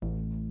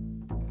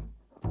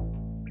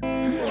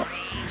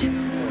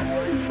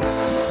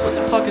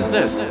fuck is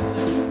this?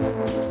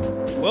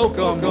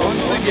 Welcome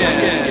once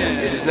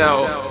again. It is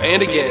now,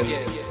 and again,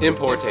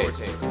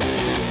 Importates.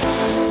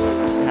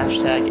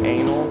 Hashtag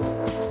anal.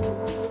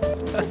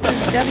 This is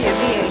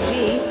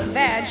WVAG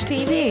Vag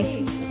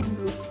TV.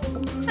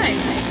 Nice.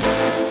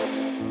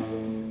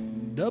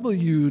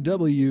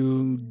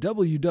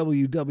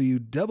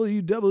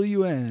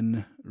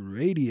 WWWWWWN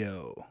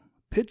Radio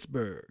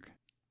Pittsburgh.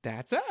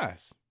 That's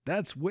us.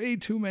 That's way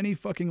too many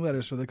fucking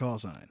letters for the call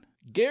sign.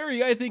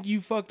 Gary, I think you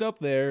fucked up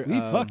there. We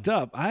fucked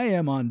up. I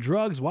am on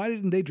drugs. Why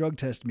didn't they drug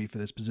test me for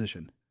this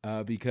position?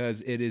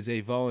 Because it is a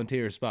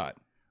volunteer spot.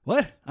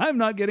 What? I'm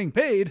not getting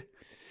paid.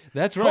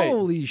 That's right.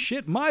 Holy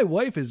shit, my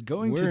wife is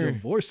going to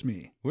divorce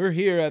me. We're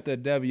here at the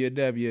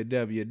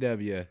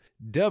WWWW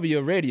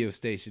radio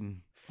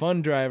station,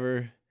 Fun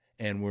Driver,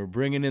 and we're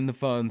bringing in the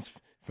funds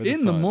for the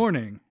In the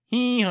morning.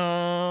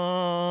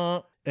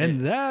 Hee-haw.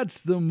 And that's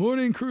the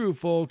morning crew,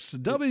 folks.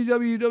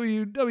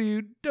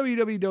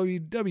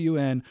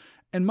 WWWWWWN.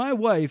 And my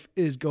wife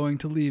is going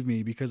to leave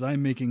me because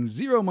I'm making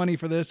zero money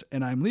for this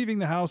and I'm leaving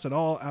the house at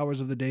all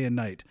hours of the day and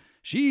night.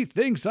 She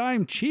thinks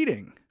I'm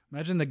cheating.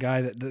 Imagine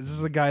this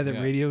is the guy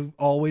that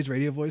always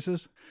radio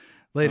voices.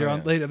 Later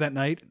that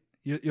night,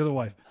 you're the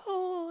wife.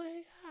 Oh,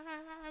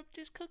 I'm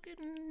just cooking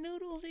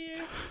noodles here.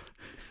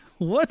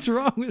 What's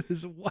wrong with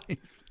his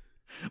wife?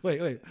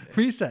 Wait.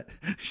 Reset.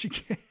 She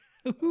can't.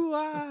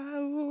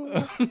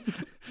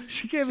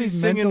 She can't be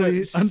mentally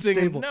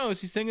unstable.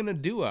 She's singing a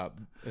doo-wop.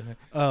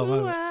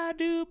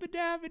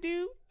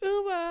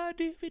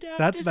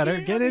 That's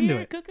better. Get into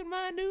it. Cooking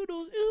my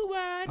noodles.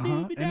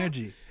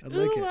 Energy. I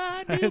like it.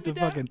 I have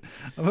to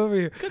I'm over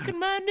here. Cooking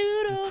my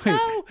noodles.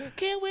 Oh,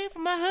 can't wait for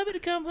my hubby to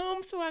come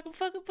home so I can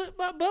fucking put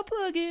my butt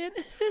plug in.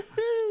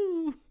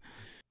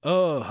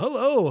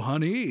 Hello,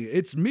 honey.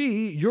 It's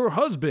me, your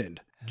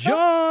husband.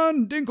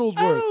 John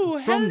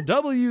Dinklesworth from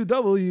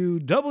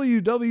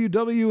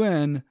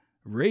WWWWN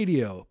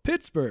Radio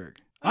Pittsburgh.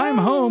 I'm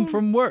home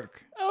from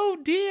work. Oh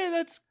dear,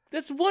 that's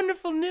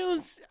wonderful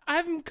news.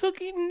 I'm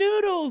cooking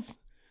noodles.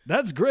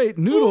 That's great.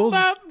 Noodles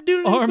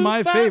are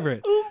my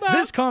favorite.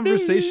 This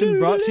conversation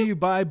brought to you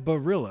by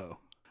Barillo.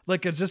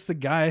 Like, it's just the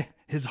guy,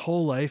 his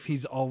whole life,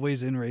 he's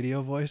always in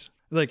radio voice.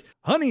 Like,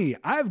 honey,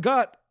 I've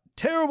got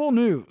terrible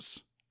news.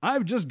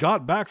 I've just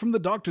got back from the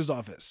doctor's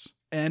office,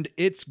 and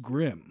it's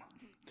grim.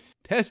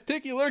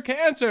 Testicular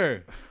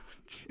cancer.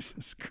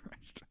 Jesus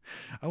Christ.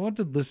 I want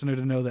the listener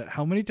to know that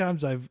how many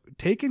times I've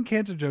taken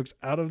cancer jokes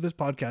out of this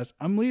podcast,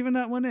 I'm leaving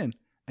that one in.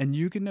 And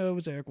you can know it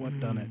was Eric what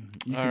done it.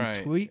 You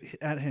can tweet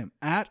at him,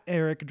 at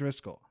Eric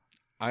Driscoll.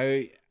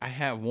 I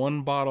have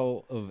one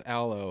bottle of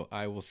aloe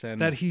I will send.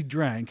 That he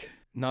drank.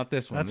 Not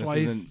this one. That's why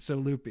he's so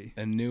loopy.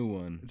 A new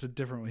one. It's a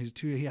different one.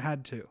 He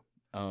had two.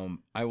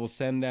 I will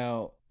send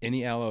out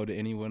any aloe to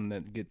anyone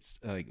that gets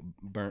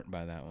burnt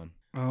by that one.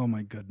 Oh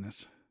my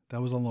goodness.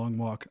 That was a long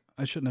walk.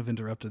 I shouldn't have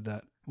interrupted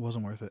that. It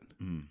wasn't worth it.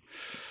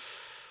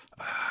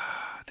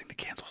 I think they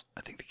canceled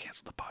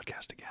the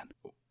podcast again.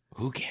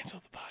 Who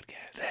canceled the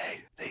podcast?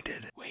 They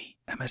did it. Wait.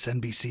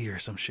 MSNBC or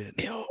some shit.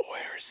 Il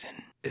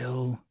Hoyerson.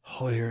 Il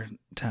Hoyer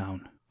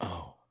Town.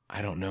 Oh,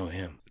 I don't know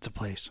him. It's a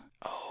place.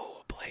 Oh,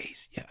 a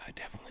place. Yeah, I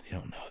definitely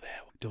don't know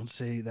that. Don't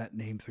say that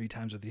name 3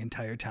 times or the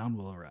entire town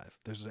will arrive.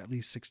 There's at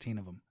least 16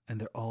 of them, and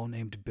they're all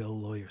named Bill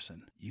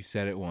Lawyerson. You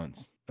said it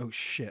once. Oh,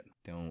 shit.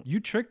 Don't.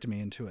 You tricked me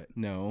into it.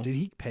 No. Did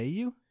he pay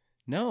you?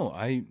 No,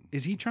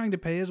 Is he trying to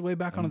pay his way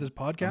back onto this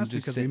podcast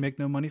because we make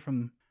no money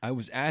from I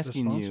was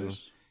asking you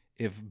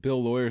if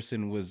Bill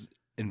Lawyerson was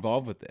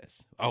involved with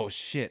this. Oh,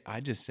 shit.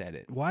 I just said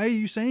it. Why are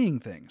you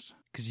saying things?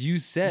 Because you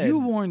said... You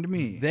warned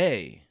me.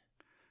 They.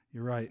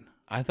 You're right.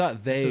 I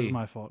thought this is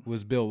my fault.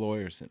 Was Bill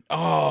Lawyerson.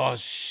 Oh,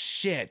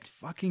 shit.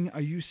 Fucking,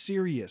 are you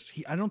serious?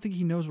 I don't think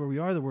he knows where we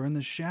are, that we're in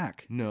this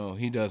shack. No,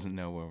 he doesn't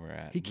know where we're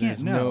at. He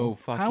can't know. No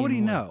fucking How would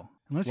he way. know?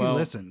 Unless he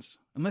listens.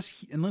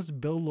 Unless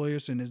Bill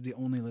Lawyerson is the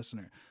only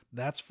listener.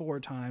 That's 4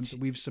 times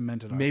we've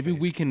cemented our Maybe fate.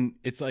 we can,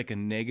 it's like a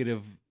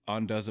negative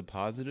undoes a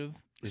positive.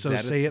 So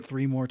say it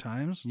 3 more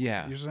times?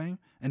 Yeah. You're saying?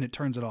 And it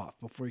turns it off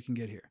before you can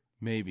get here.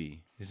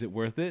 Maybe. Is it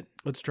worth it?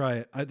 Let's try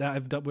it.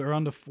 We're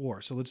on to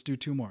 4, so let's do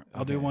 2 more.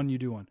 I'll do 1, you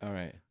do 1. All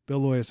right.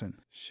 Bill Lawyerson.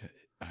 Should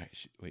I?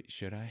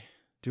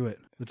 Do it.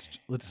 Let's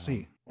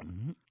see.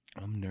 I'm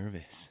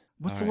nervous.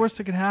 What's the worst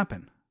that could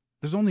happen?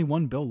 There's only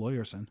one Bill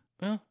Lawyerson.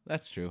 Well,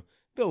 that's true.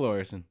 Bill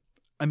Lawyerson.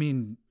 I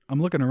mean,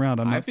 I'm looking around.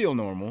 I feel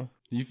normal.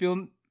 You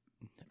feel...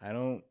 I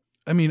don't...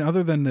 I mean,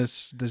 other than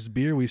this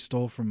beer we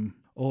stole from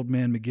Old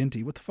Man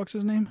McGinty. What the fuck's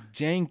his name?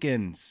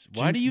 Jenkins.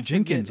 Why do you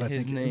Jenkins, forget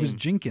his name? It was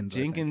Jenkins.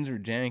 Jenkins or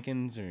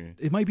Jenkins or...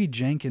 It might be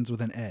Jenkins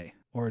with an A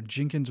or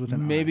Jenkins with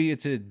an Maybe I.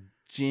 It's a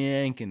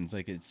Jenkins.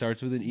 Like it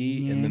starts with an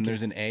E and then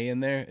there's an A in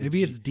there.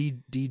 Maybe it's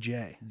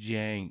DJ.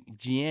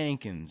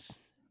 Jenkins.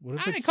 What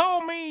if it's...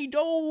 call me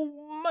Old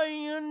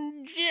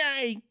Man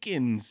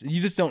Jenkins. You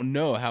just don't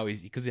know how he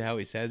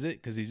says it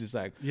because he's just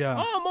like,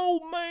 I'm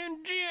Old Man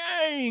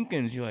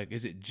Jenkins. You're like,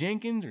 is it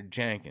Jenkins or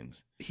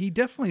Jenkins? He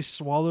definitely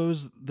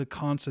swallows the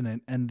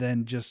consonant and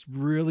then just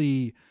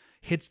really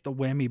hits the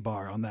whammy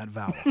bar on that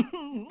vowel.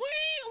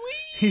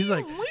 He's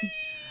like,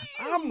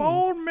 I'm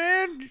Old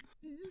Man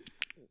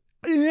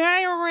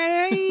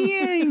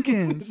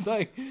Jenkins.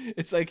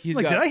 It's like he's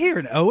got. Did I hear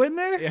an O in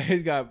there? Yeah,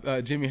 he's got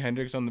Jimi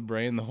Hendrix on the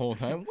brain the whole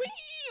time.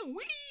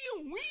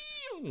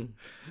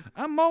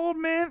 I'm old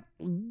man.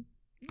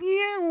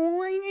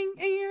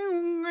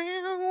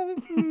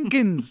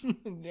 Jenkins.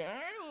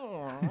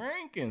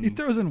 He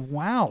throws in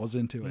wows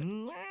into it.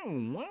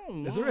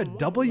 Is there a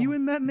W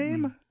in that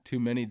name? Too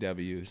many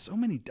W's. So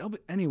many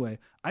W. Anyway,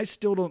 I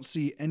still don't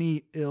see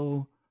any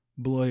ill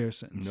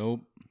Bleuersons.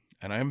 Nope.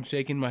 And I'm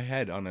shaking my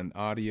head on an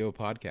audio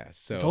podcast.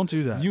 So don't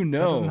do that. You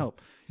know. That doesn't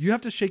help. You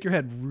have to shake your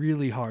head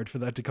really hard for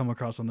that to come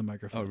across on the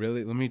microphone. Oh,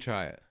 really? Let me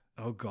try it.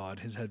 Oh, God.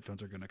 His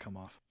headphones are going to come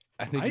off.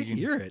 I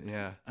hear it.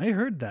 Yeah. I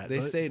heard that. They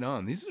stayed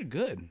on. These are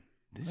good.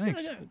 These got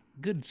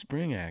good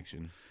spring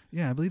action.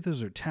 Yeah, I believe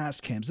those are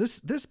Tascams.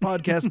 This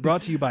podcast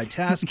brought to you by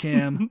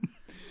Tascam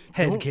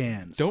head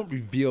cams. Don't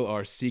reveal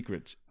our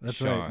secrets, That's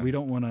Sean. right. We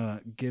don't want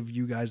to give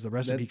you guys the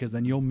recipe because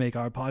then you'll make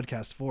our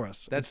podcast for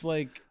us. That's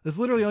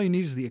literally all you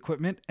need is the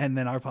equipment, and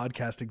then our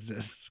podcast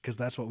exists because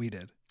that's what we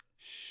did.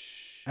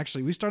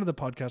 Actually, we started the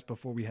podcast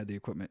before we had the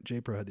equipment.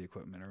 J-Pro had the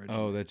equipment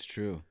originally. Oh, that's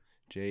true.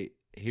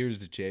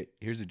 Here's a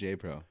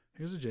J-Pro.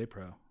 Here's a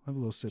J-Pro. Have a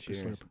little sip or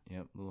slurp.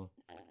 Yep,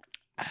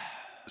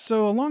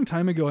 So a long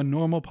time ago, a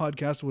normal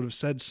podcast would have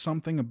said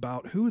something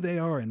about who they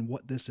are and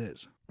what this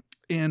is.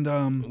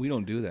 And we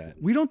don't do that.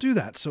 We don't do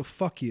that, so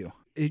fuck you.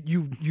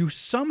 You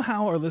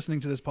somehow are listening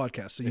to this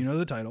podcast, so you know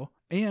the title.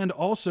 And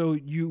also,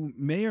 you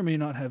may or may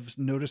not have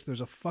noticed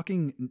there's a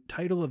fucking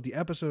title of the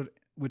episode,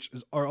 which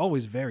are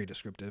always very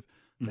descriptive.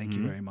 Thank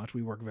you very much.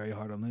 We work very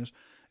hard on this.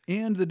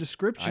 And the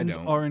descriptions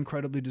are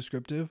incredibly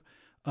descriptive.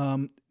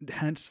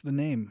 Hence the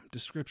name,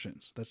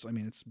 descriptions.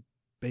 It's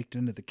baked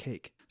into the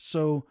cake.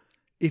 So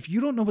if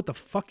you don't know what the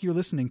fuck you're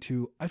listening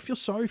to, I feel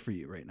sorry for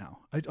you right now.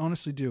 I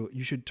honestly do.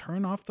 You should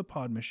turn off the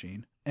pod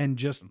machine and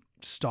just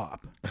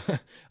stop.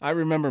 I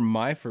remember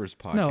my first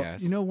podcast. No,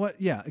 you know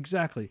what? Yeah,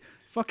 exactly.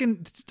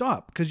 Fucking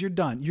stop, because you're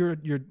done.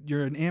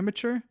 You're an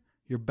amateur.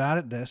 You're bad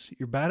at this.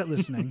 You're bad at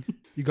listening.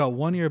 You got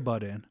one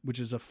earbud in, which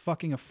is a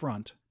fucking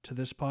affront to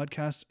this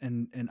podcast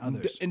and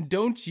others. And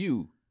don't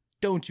you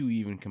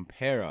even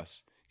compare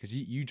us, because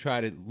you try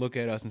to look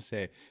at us and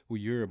say, well,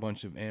 you're a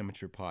bunch of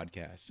amateur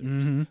podcasters.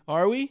 Mm-hmm.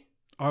 Are we?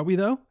 Are we,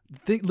 though?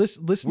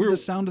 Listen to the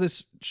sound of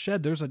this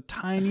shed. There's a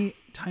tiny,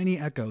 tiny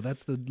echo.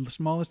 That's the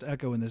smallest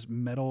echo in this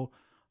metal,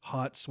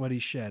 hot, sweaty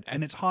shed.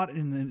 And it's hot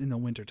in the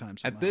wintertime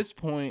somehow. At this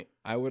point,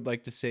 I would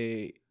like to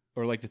say,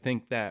 or like to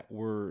think that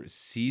we're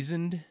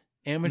seasoned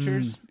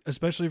amateurs.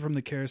 Especially from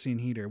the kerosene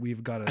heater.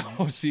 We've got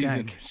a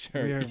seasoned.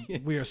 Sure.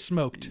 We are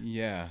smoked.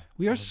 Yeah.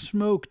 We are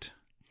smoked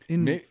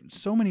in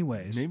so many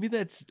ways. Maybe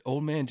that's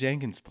Old Man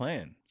Jenkins'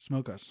 plan.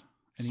 Smoke us.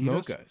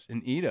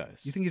 And eat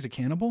us. You think he's a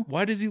cannibal?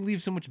 Why does he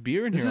leave so much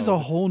beer in here? This is a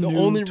whole new twist.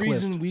 The only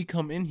twist. reason we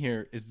come in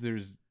here is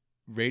there's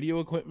radio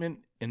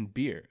equipment and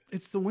beer.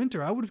 It's the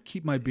winter. I would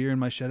keep my beer in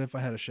my shed if I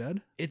had a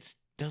shed.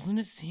 Doesn't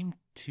it seem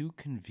too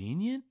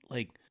convenient?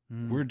 Like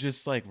we're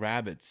just like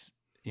rabbits,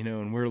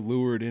 and we're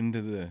lured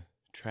into the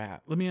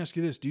trap. Let me ask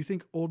you this. Do you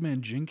think Old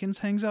Man Jenkins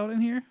hangs out in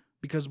here?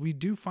 Because we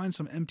do find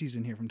some empties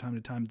in here from time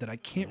to time that I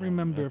can't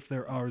remember if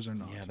they're ours or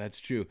not. Yeah, that's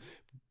true.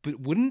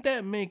 But wouldn't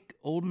that make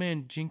Old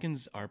Man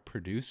Jenkins our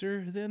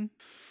producer then?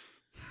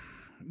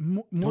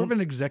 More of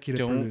an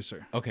executive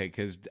producer. Okay,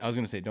 because I was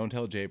going to say, don't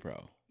tell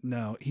J-Pro.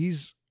 No,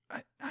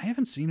 I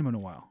haven't seen him in a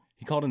while.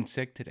 He called in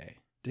sick today.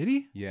 Did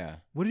he? Yeah.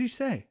 What did he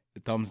say?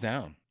 Thumbs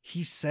down.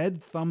 He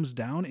said thumbs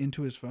down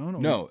into his phone?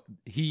 No,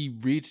 he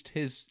reached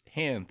his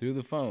hand through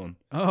the phone.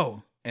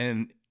 Oh.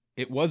 And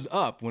it was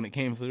up when it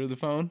came through the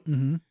phone.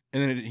 Mm-hmm.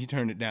 And then he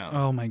turned it down.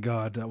 Oh my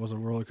God, that was a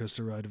roller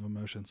coaster ride of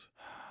emotions.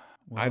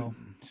 Wow.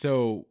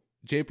 So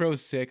J-Pro's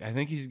sick. I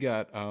think he's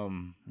got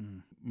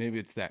maybe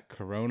it's that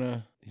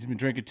Corona. He's been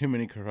drinking too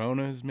many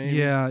Coronas, maybe.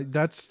 Yeah,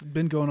 that's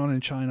been going on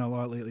in China a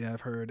lot lately,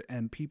 I've heard.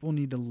 And people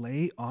need to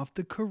lay off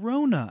the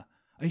Corona.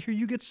 I hear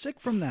you get sick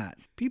from that.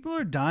 People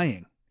are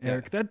dying,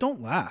 Eric. Yeah.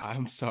 Don't laugh.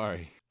 I'm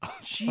sorry.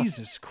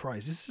 Jesus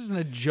Christ, this isn't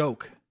a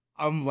joke.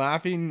 I'm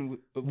laughing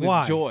with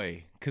Why?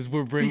 Joy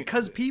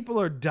because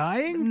people are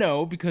dying.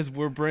 No, because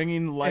we're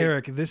bringing light.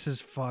 Eric, this is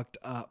fucked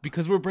up.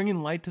 Because we're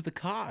bringing light to the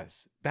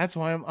cause. That's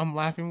why I'm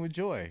laughing with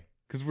joy,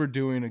 because we're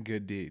doing a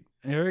good deed.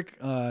 Eric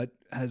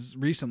has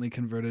recently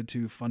converted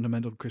to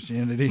fundamental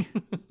Christianity,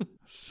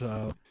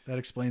 so that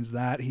explains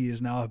that. He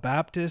is now a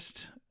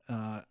Baptist,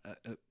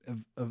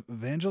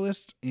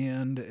 evangelist,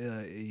 and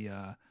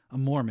a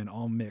Mormon,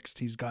 all mixed.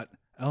 He's got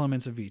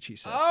elements of each, he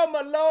said. Oh,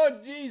 my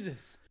Lord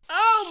Jesus.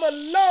 Oh, my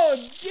Lord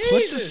Jesus.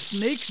 Put the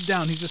snakes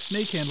down. He's a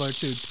snake handler,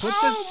 too.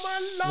 My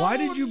Lord Why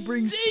did you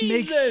bring Jesus.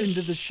 snakes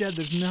into the shed?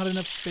 There's not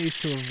enough space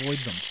to avoid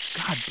them.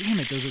 God damn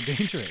it, those are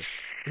dangerous.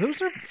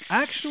 Those are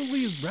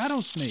actually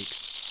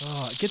rattlesnakes.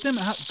 Get them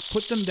out,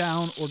 put them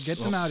down, or get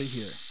them out of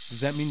here.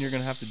 Does that mean you're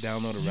going to have to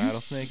download a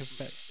rattlesnake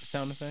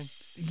sound effect?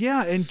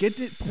 Yeah, and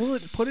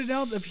put it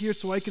out of here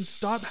so I can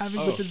stop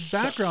having with this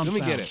background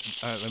sound.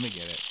 sound. Let me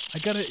get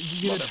it.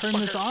 You gotta turn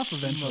this off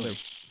eventually.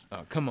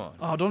 Oh, come on.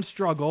 Oh, don't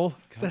struggle.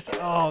 There's so.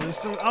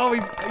 Oh,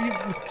 you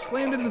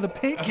slammed into the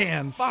paint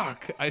cans.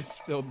 Fuck! I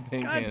spilled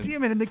paint God cans.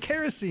 damn it! And the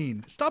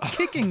kerosene. Stop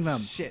kicking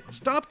them. Shit.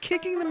 Stop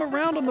kicking them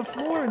around on the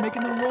floor and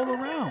making them roll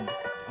around.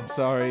 I'm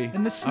sorry.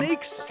 And the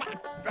snakes.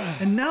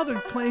 And now they're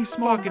playing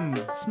small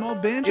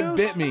banjos. It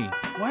bit me.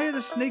 Why are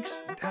the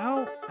snakes?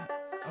 How?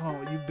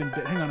 Oh, you've been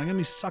bit. Hang on, let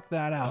me suck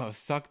that out. Oh,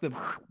 suck the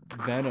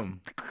venom.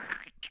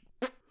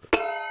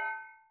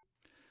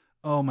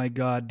 Oh my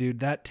god, dude,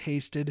 that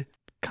tasted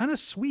kind of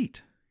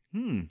sweet.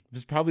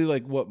 It's probably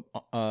like what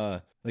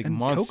And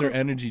Monster cocoa?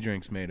 Energy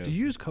drinks made of. Do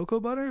you use cocoa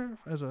butter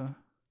as a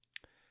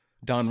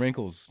Don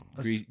Wrinkles,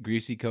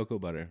 greasy cocoa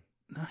butter.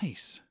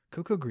 nice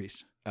cocoa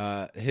grease?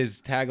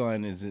 His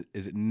tagline is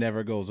it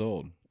never goes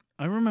old.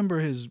 I remember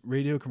his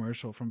radio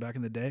commercial from back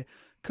in the day.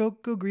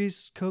 Cocoa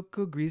grease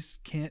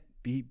can't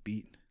be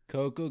beat.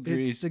 Cocoa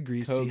grease. It's a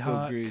greasy cocoa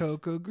hot grease.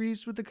 cocoa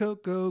grease with the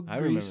cocoa grease. I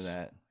remember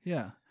that.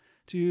 Yeah.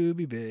 To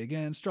be big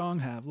and strong,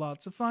 have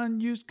lots of fun.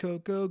 Use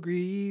cocoa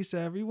grease,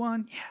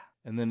 everyone. Yeah.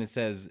 And then it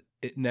says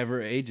it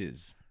never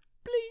ages.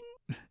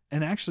 Bling.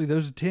 And actually,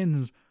 those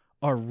tins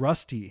are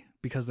rusty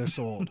because they're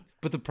sold.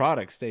 But the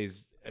product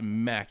stays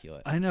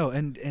immaculate. I know,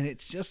 and it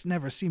just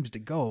never seems to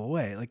go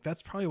away. Like,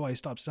 that's probably why he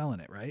stopped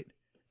selling it, right?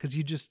 Because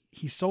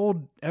he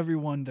sold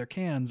everyone their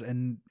cans,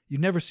 and you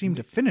never seem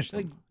to finish them.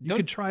 Like, You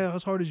could try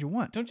as hard as you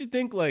want. Don't you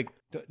think like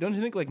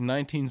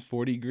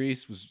 1940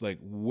 grease was like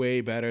way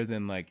better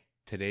than like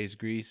today's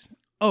grease?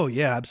 Oh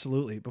yeah,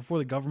 absolutely. Before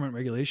the government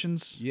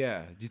regulations,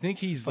 Yeah. Do you think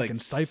he's fucking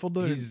like stifled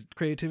the he's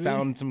creativity.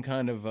 found some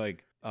kind of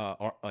like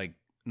like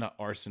not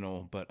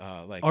arsenal, but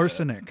like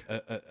Arsenic.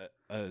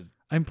 a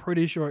I'm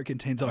pretty sure it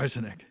contains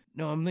arsenic.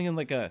 no, I'm thinking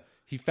like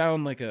he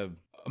found like a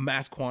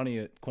mass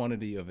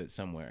quantity of it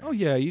somewhere. Oh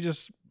yeah, you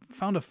just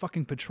found a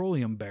fucking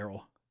petroleum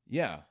barrel.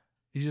 Yeah.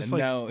 He just And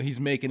now he's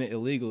making it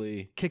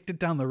illegally, kicked it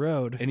down the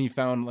road and he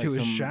found like to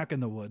his some shack in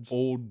the woods.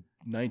 old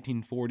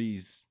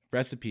 1940s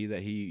recipe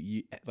that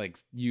he like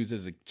used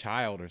as a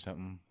child or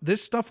something.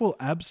 This stuff will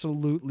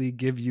absolutely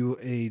give you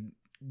a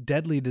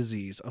deadly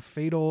disease, a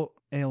fatal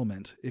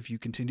ailment, if you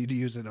continue to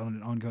use it on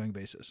an ongoing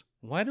basis.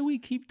 Why do we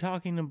keep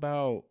talking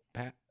about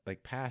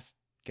past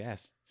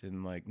guests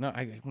and like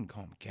I wouldn't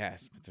call them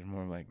guests, but they're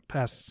more like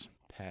Pests.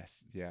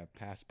 past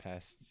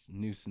pests,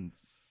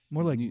 nuisance,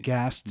 More like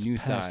gassed new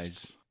pests.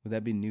 size. Would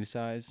that be new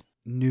size?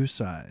 New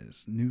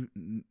size.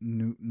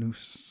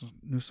 Nuisance.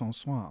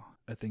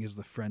 I think is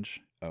the French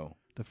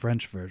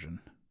version.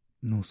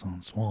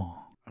 Nuisance.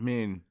 I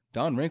mean,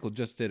 Don Wrinkle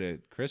just did a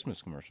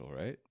Christmas commercial,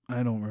 right?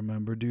 I don't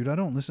remember, dude. I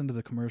don't listen to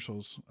the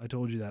commercials. I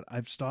told you that.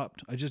 I've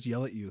stopped. I just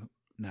yell at you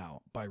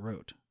now by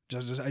rote.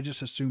 I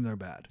just assume they're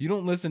bad. You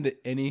don't listen to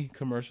any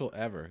commercial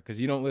ever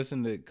because you don't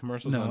listen to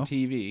commercials on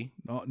TV.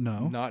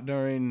 No. Not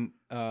during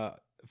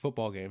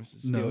football games,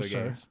 Steeler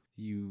sir. games.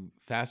 You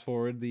fast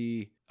forward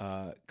the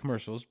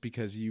commercials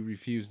because you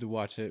refuse to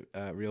watch it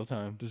real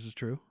time. This is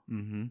true.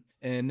 Mm-hmm.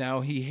 And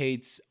now he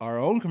hates our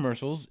own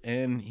commercials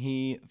and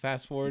he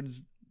fast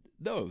forwards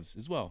those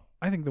as well.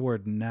 I think the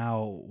word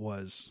 "now"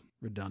 was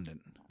redundant.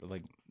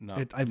 Like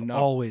not. I've not,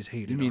 always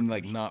hated. You mean our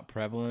like commercials. not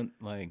prevalent?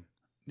 Like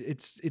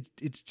It's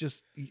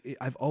just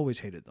I've always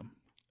hated them.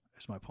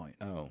 That's my point.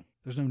 oh,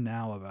 There's no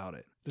now about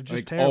it. They're just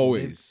like terrible.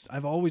 always.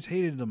 I've always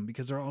hated them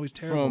because they're always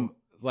terrible. From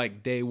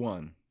like day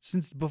one.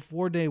 Since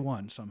before day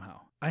one, somehow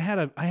I had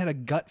a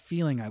gut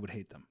feeling I would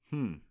hate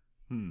them.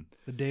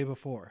 The day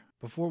before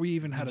we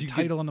even had Did a you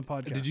title on the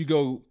podcast. Did you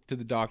go to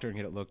the doctor and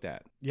get it looked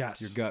at?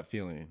 Yes. Your gut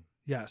feeling.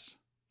 Yes.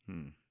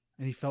 And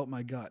he felt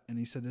my gut, and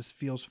he said, "This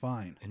feels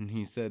fine." And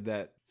he said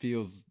that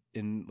feels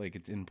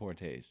it's in poor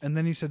taste. And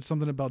then he said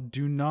something about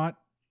do not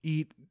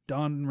eat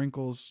Don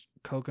Wrinkle's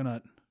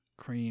coconut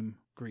cream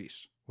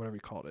grease, whatever he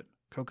called it,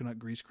 coconut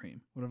grease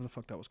cream, whatever the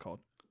fuck that was called.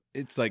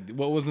 It's like,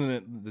 what wasn't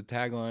it? The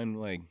tagline,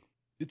 like,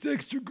 it's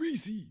extra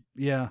greasy.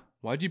 Yeah.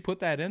 Why'd you put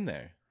that in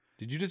there?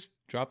 Did you just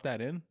drop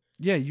that in?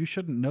 Yeah, you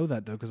shouldn't know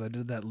that, though, because I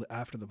did that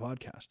after the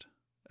podcast.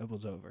 It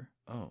was over.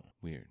 Oh,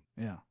 weird.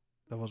 Yeah,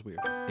 that was weird.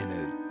 In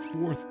a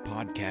fourth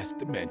podcast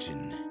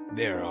dimension,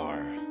 there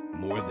are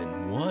more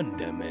than one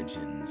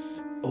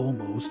dimensions.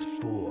 Almost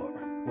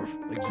 4, or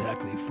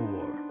exactly 4.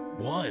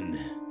 1,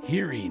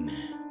 hearing.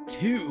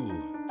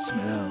 2,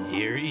 Smell.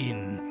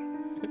 hearing.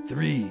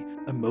 3,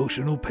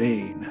 emotional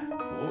pain.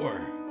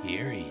 4,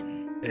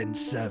 hearing. And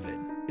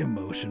 7,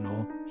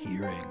 emotional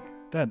hearing.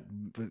 That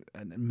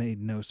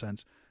made no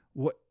sense.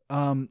 What?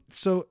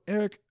 So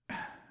Eric,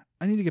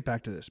 I need to get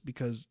back to this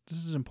because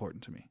this is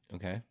important to me.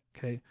 Okay.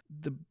 Okay.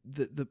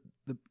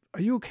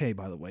 Are you okay?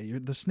 By the way,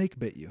 the snake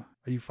bit you.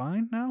 Are you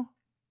fine now?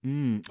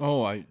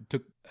 Oh, I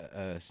took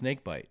a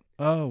snake bite.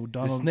 Oh,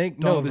 Donald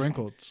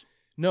Wrinkles.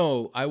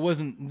 No, I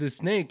wasn't. The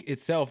snake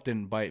itself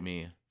didn't bite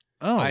me.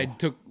 Oh, I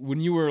took when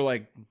you were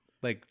like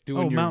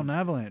doing your mountain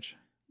avalanche.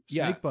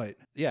 Snake bite.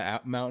 Yeah,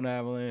 mountain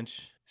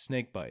avalanche,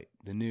 snake bite.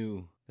 The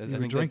new. You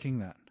were drinking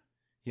that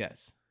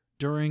Yes.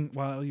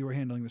 while you were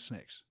handling the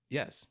snakes,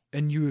 Yes.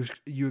 and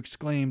you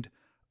exclaimed,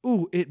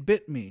 "Ooh, it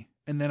bit me!"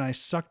 And then I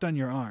sucked on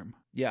your arm.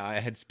 Yeah, I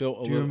had spilt a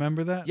Do little. you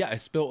remember that? Yeah, I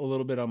spilt a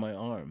little bit on my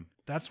arm.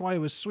 That's why it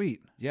was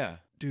sweet. Yeah.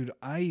 Dude,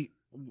 I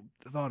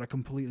thought a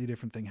completely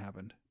different thing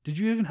happened. Did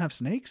you even have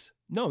snakes?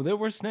 No, there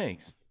were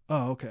snakes.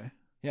 Oh, okay.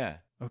 Yeah.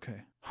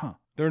 Okay. Huh.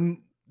 They're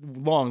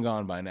long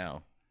gone by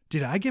now.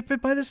 Did I get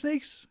bit by the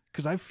snakes?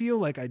 Because I feel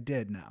like I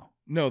did now.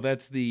 No,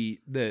 that's they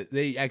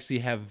actually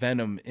have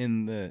venom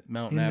in the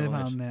mountain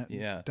avalanche.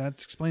 Yeah.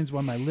 That explains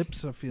why my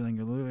lips are feeling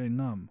a little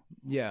numb.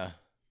 Yeah.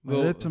 My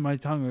lips and my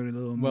tongue are a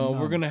little numb.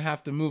 We're going to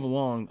have to move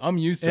along. I'm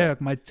used to it.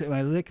 My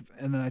lip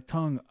and my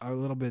tongue are a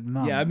little bit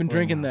numb. Yeah, I've been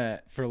drinking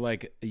that for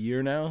like a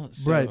year now.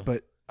 So right,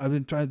 but I've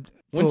been trying...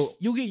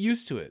 You'll get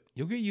used to it.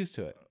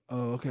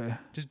 Oh, okay.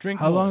 Just drink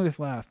How more. long does this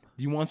last?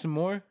 Do you want some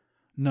more?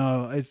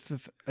 No,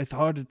 it's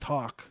hard to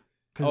talk.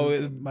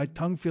 Because my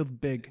tongue feels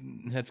big.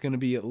 That's going to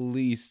be at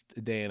least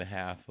a day and a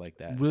half like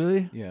that.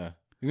 Really? Yeah.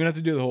 You're going to have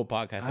to do the whole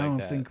podcast I don't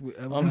like that. think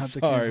I'm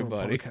sorry,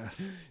 buddy.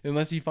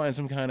 Unless you find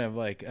some kind of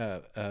like...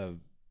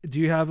 do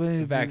you have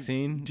a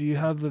vaccine? Do you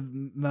have the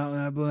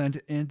Mountain Avalanche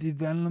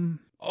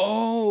anti-venom?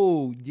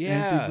 Oh,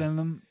 yeah.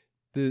 Anti-venom?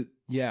 Do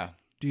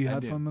you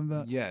have some of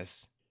that?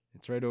 Yes.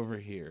 It's right over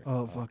here.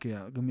 Oh, fuck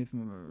yeah. Give me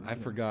some. I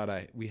forgot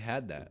we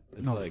had that.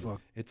 It's fuck.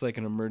 It's like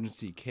an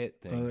emergency kit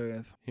thing. Oh, there it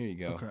is. Here you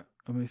go. Okay.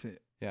 Let me see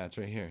it. Yeah, it's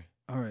right here.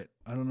 All right.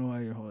 I don't know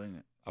why you're holding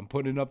it. I'm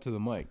putting it up to the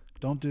mic.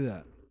 Don't do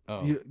that.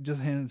 Oh. You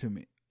just hand it to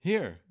me.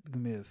 Here.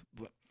 Give me this.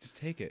 Just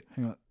take it.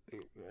 Hang on.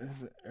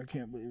 I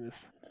can't believe this.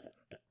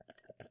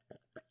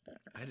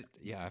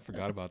 I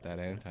forgot about that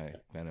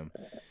anti-venom.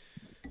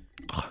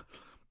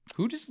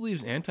 Who just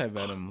leaves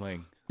anti-venom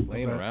laying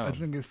around? I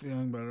think it's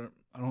feeling better.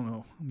 I don't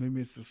know. Maybe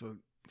it's just a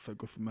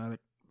psychosomatic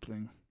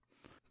thing.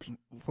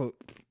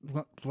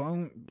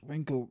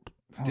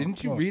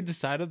 Didn't you read the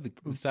side of the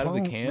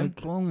can?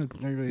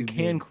 The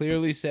can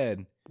clearly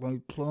said,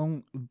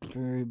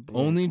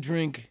 only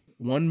drink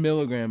 1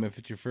 milligram if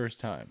it's your first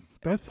time.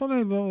 That's what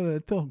I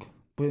took,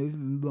 but it's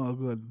not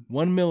good.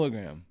 1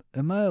 milligram.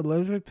 Am I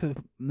allergic to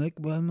snake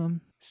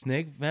venom?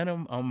 Snake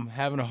venom? I'm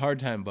having a hard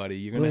time, buddy.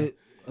 You're going to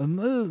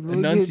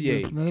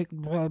enunciate.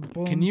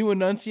 Can you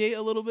enunciate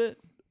a little bit?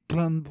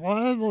 My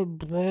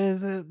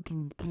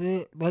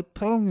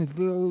tongue is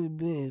very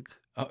big.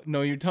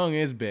 No, your tongue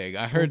is big.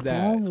 I heard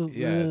that.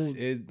 Yes,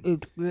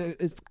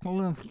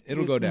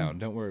 it'll go down.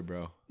 Don't worry,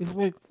 bro. It's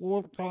like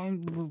 4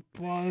 times the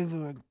size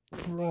of a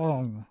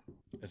crong.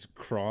 It's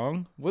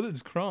crong? What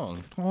is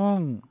crong?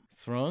 Crong.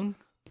 Throng?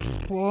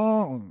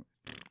 Crong.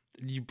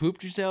 You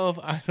pooped yourself?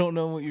 I don't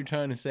know what you're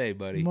trying to say,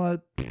 buddy. My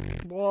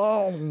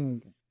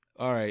crong.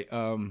 All right,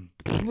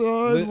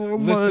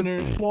 listener.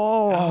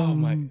 Oh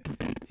my!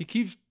 He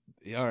keeps.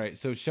 All right,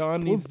 so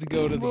Sean needs to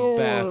go to the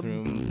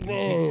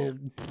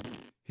bathroom.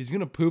 He's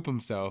gonna poop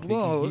himself. He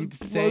keeps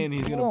saying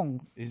he's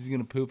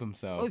gonna poop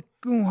himself. I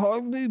can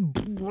hardly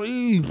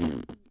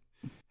breathe.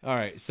 All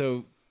right,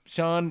 so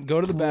Sean, go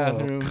to the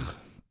bathroom.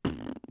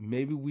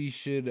 Maybe we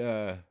should.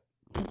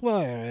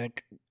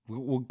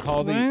 We'll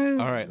call the.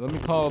 All right, let me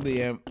call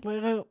the.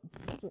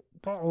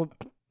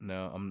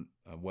 No, I'm.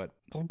 What?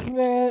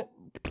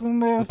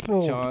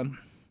 Sean.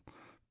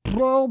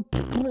 Will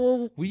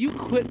you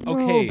quit?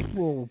 Okay.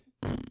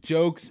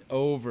 Joke's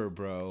over,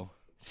 bro.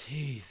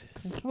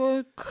 Jesus.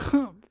 You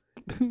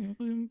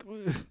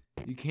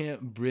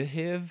can't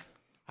breathe?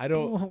 I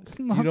don't.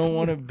 You don't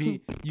want to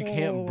be. You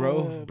can't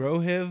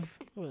brohiv?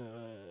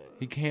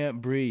 He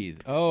can't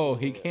breathe. Oh,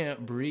 he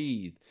can't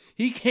breathe.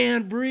 He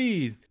can't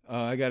breathe.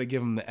 I got to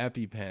give him the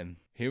EpiPen.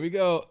 Here we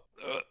go.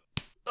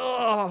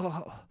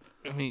 I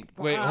mean,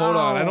 wait, hold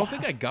on. I don't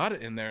think I got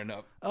it in there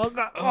enough. Let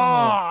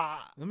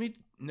me.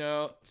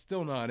 No,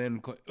 still not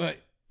in. Wait.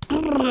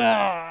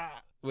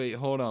 Wait,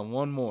 hold on.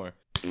 One more.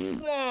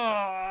 All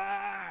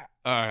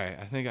right,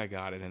 I think I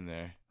got it in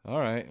there. All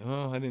right.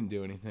 Well, I didn't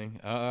do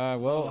anything.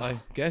 Well, I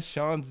guess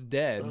Sean's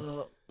dead.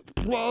 Oh.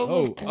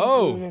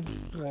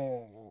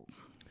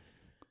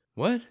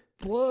 What?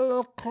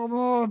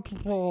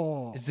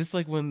 Is this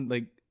like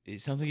when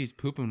it sounds like he's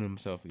pooping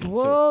himself? Play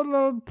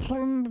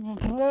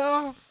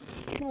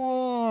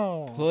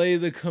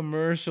the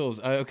commercials.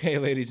 Okay,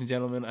 ladies and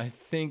gentlemen, I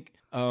think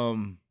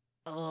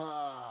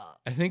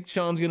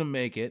Sean's gonna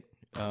make it.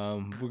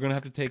 We're gonna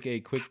have to take a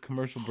quick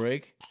commercial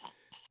break.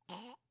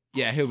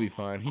 Yeah, he'll be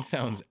fine. He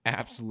sounds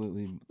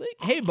absolutely.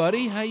 Hey,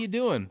 buddy, how you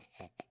doing?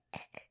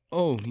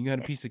 Oh, you got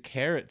a piece of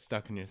carrot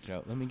stuck in your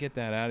throat. Let me get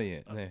that out of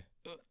you. There.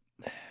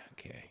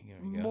 Okay, here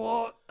we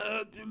go.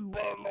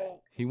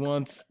 He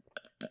wants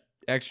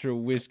extra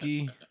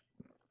whiskey,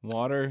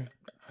 water.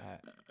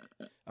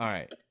 All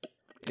right,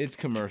 it's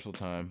commercial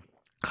time.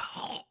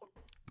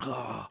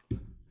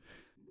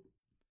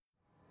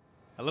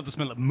 I love the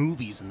smell of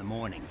movies in the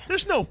morning.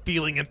 There's no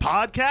feeling in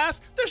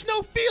podcasts. There's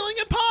no feeling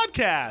in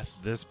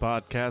podcasts. This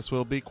podcast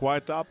will be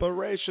quite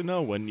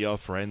operational when your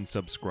friends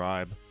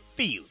subscribe.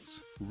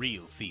 Feels.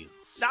 Real feels.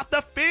 Not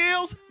the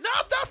feels.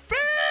 Not the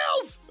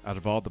feels. Out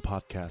of all the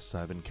podcasts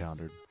I've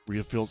encountered,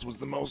 Real Feels was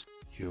the most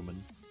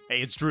human.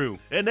 Hey, it's Drew.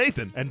 And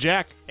Nathan. And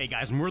Jack. Hey,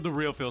 guys, and we're the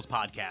Real Feels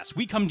Podcast.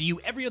 We come to you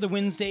every other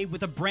Wednesday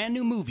with a brand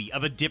new movie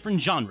of a different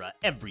genre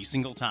every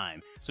single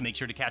time. So make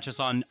sure to catch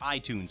us on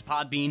iTunes,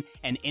 Podbean,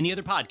 and any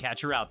other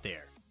podcatcher out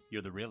there.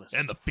 You're the realest.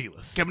 And the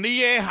feelist. Come to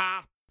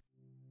yeehaw.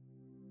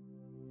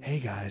 Hey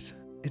guys,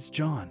 it's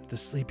John, the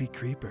Sleepy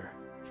Creeper,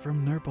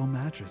 from Nurple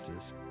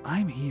Mattresses.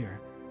 I'm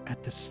here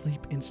at the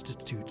Sleep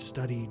Institute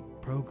study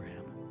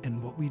program,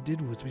 and what we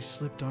did was we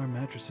slipped our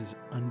mattresses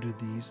under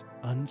these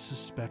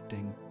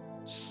unsuspecting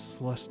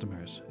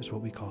slustomers, is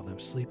what we call them,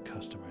 sleep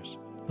customers.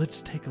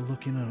 Let's take a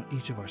look in on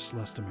each of our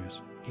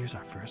slustomers. Here's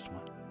our first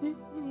one.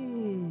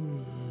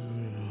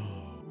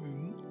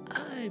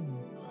 I'm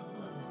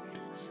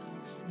so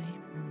sleepy.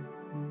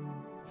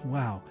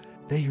 Wow,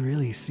 they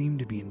really seem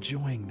to be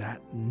enjoying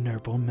that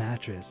Nurple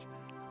mattress,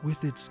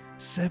 with its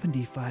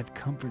 75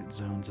 comfort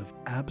zones of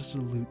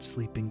absolute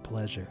sleeping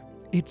pleasure.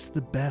 It's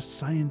the best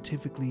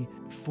scientifically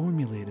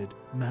formulated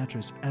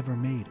mattress ever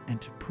made,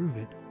 and to prove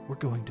it, we're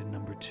going to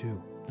number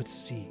 2. Let's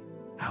see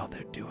how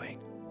they're doing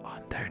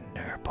on their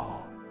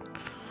Nurple.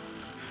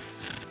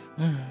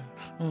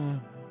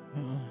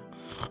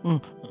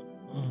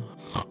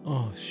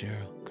 Oh,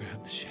 Cheryl,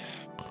 grab the shack.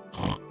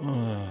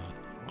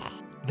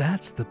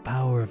 That's the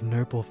power of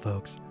Nurple,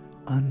 folks.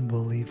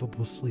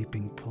 Unbelievable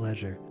sleeping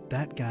pleasure.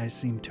 That guy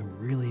seemed to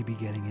really be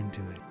getting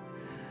into it.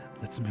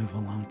 Let's move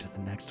along to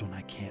the next one.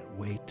 I can't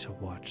wait to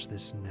watch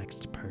this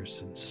next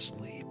person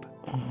sleep.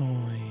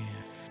 Oh,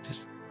 yeah.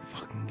 Just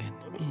fucking get...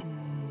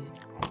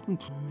 Grab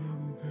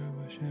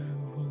my shack.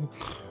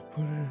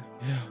 Put it...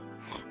 Yeah.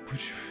 Put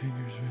your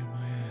fingers right in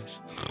my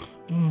ass.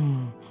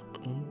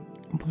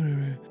 Put it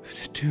right...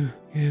 2.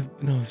 Yeah,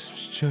 no,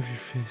 shove your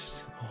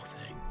fist. The whole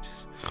thing.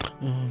 Just...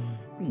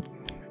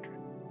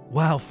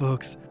 Wow,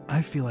 folks.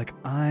 I feel like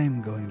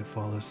I'm going to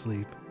fall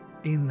asleep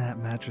in that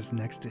mattress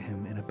next to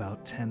him in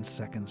about 10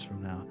 seconds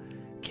from now.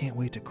 Can't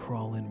wait to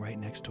crawl in right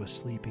next to a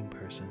sleeping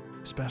person,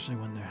 especially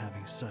when they're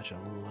having such a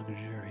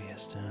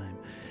luxurious time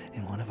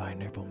in one of our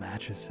Nurple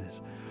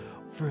mattresses.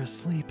 For a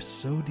sleep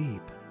so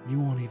deep, you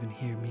won't even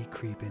hear me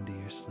creep into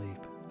your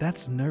sleep.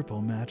 That's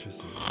Nurple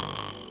mattresses.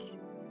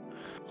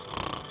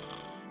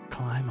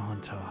 Climb on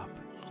top.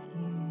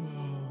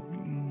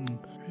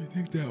 I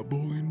think that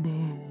bowling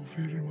ball will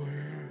fit in my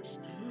ass.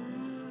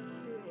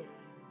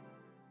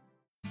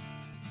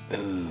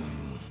 Oh,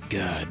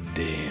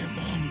 goddamn,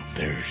 I'm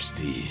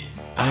thirsty.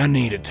 I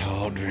need a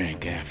tall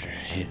drink after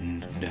hitting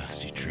the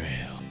dusty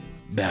trail.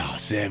 About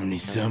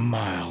 70-some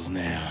miles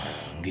now,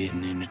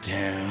 getting into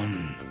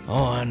town.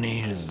 All I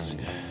need is a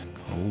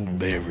cold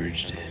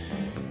beverage to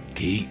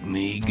keep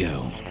me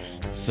going.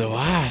 So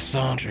I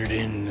sauntered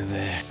into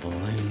that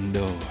saloon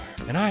door,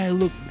 and I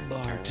looked the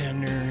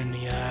bartender in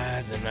the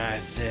eyes and I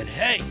said,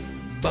 "Hey,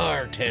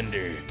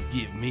 bartender,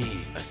 give me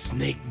a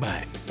Snake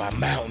Bite by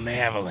Mountain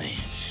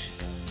Avalanche."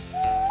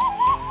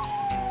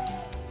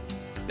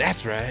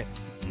 That's right,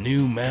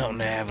 new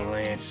Mountain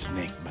Avalanche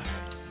Snake Bite.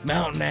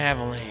 Mountain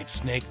Avalanche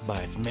Snake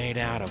Bite's made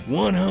out of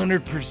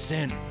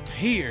 100%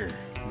 pure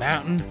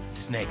mountain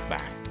snake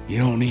bite. You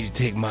don't need to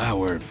take my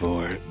word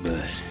for it,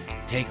 but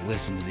take a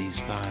listen to these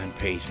fine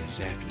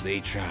patrons after they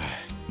try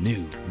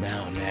new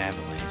Mountain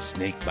Avalanche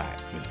Snake Bite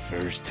for the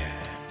first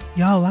time.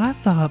 Y'all, I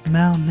thought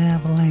Mountain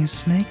Avalanche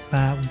Snake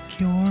Bite would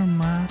cure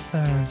my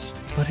thirst,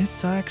 but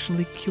it's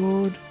actually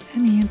cured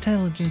any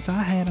intelligence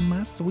I had in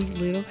my sweet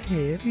little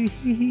head.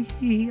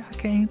 I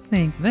can't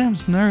think.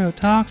 Them's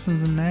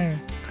neurotoxins in there.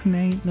 And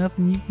there ain't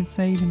nothing you can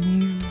say to me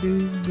to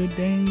do but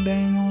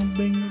dang on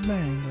bingo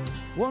bango.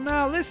 Well,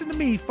 now listen to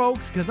me,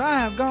 folks, because I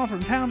have gone from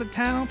town to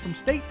town, from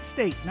state to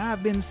state, and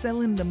I've been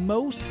selling the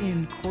most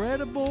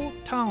incredible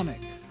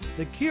tonic.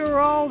 The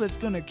cure-all that's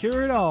going to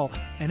cure it all,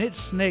 and it's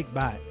Snake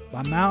Bite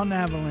by Mountain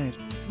Avalanche.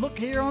 Look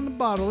here on the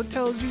bottle, it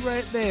tells you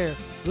right there.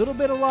 A little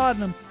bit of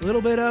laudanum, a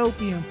little bit of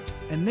opium,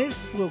 and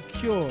this will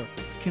cure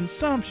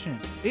consumption.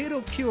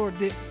 It'll cure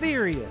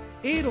diphtheria.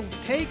 It'll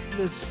take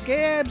the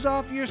scabs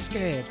off your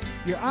scabs.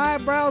 Your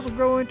eyebrows will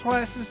grow in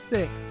twice as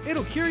thick.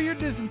 It'll cure your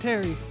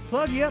dysentery.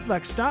 Plug you up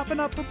like stopping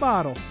up a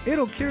bottle.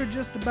 It'll cure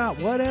just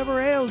about whatever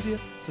ails you.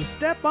 So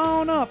step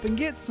on up and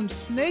get some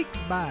Snake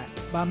Bite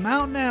by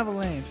Mountain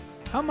Avalanche.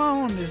 Come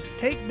on, just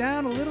take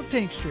down a little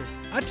tincture.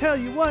 I tell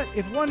you what,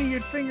 if one of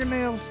your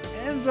fingernails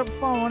ends up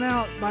falling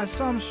out by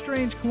some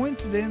strange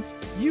coincidence,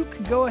 you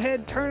can go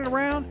ahead, turn it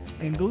around,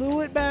 and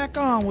glue it back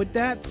on with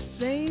that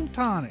same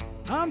tonic.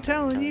 I'm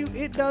telling you,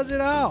 it does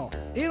it all.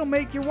 It'll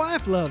make your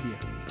wife love you.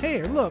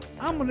 Here, look,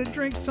 I'm gonna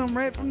drink some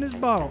right from this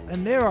bottle,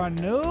 and there are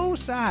no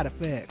side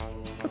effects.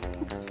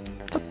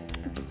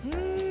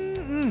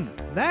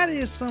 That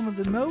is some of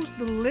the most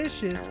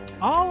delicious,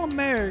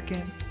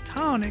 all-American,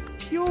 tonic,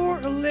 pure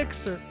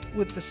elixir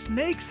with the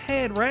snake's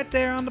head right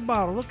there on the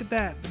bottle. Look at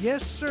that.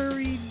 Yes,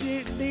 sirree,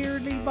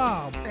 dearly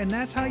Bob. And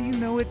that's how you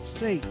know it's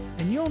safe.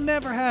 And you'll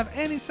never have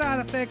any side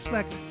effects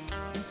like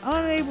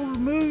unable to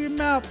move your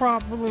mouth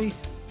properly,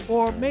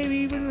 or maybe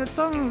even the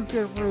tongue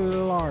get really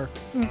large.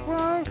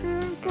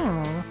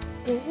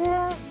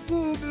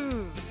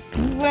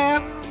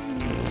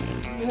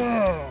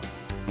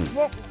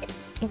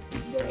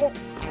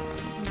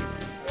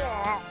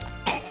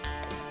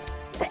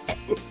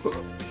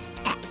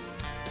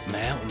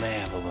 Mountain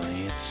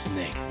Avalanche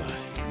Snake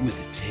Bite, with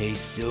a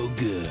taste so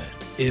good,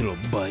 it'll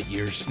bite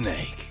your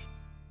snake.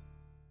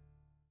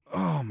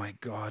 Oh my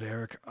God,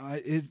 Eric.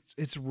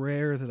 It's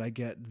rare that I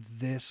get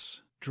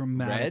this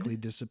dramatically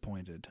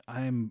disappointed.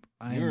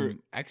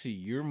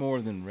 You're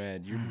more than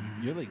red.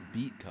 You're like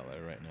beet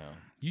color right now.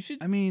 You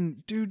should. I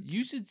mean, dude,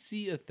 you should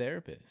see a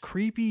therapist.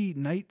 Creepy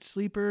night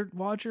sleeper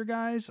watcher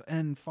guys,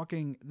 and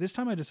fucking this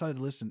time I decided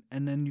to listen.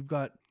 And then you've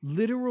got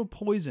literal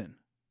poison.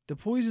 The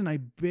poison I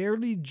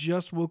barely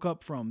just woke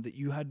up from that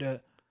you had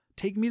to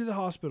take me to the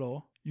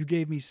hospital. You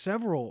gave me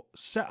several.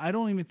 I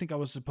don't even think I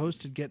was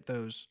supposed to get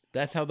those.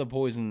 That's how the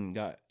poison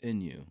got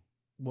in you.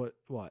 What?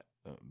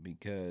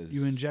 Because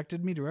You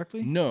injected me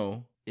directly?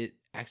 No, it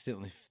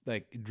accidentally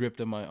dripped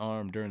on my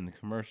arm during the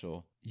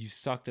commercial. You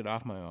sucked it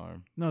off my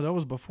arm. No, that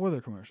was before the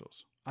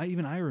commercials. I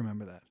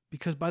remember that.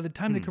 Because by the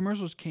time the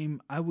commercials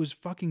came, I was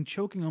fucking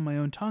choking on my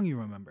own tongue, you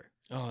remember?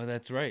 Oh,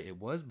 that's right. It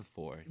was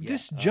before. Yeah.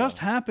 This just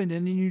happened,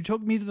 and then you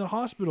took me to the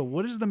hospital.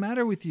 What is the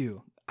matter with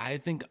you? I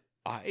think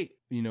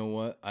you know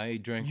what? I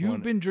drank one.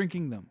 You've been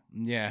drinking them.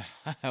 Yeah,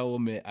 I'll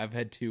admit, I've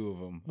had 2 of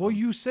them. Well,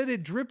 you said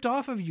it dripped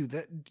off of you.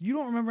 That you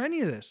don't remember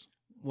any of this.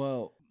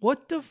 Well,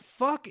 what the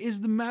fuck is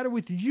the matter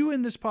with you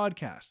in this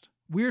podcast?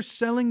 We're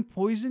selling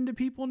poison to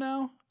people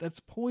now? That's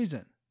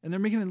poison. And they're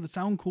making it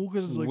sound cool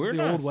because it's like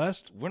the Old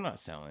West? We're not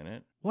selling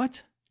it.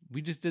 What?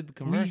 We just did the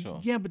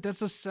commercial. Yeah, but that's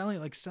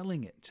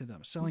selling it to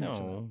them. Selling it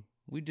to them.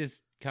 We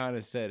just kind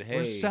of said, hey.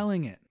 We're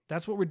selling it.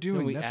 That's what we're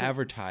doing. We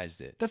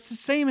advertised it. That's the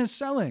same as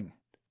selling.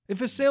 If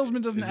a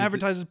salesman doesn't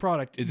advertise his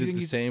product. Is it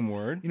the same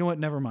word? You know what?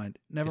 Never mind.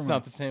 It's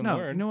not the same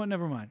word. You know what?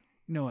 Never mind.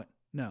 You know what?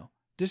 No.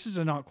 This is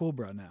a not cool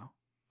bro now.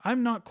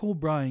 I'm not cool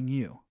braing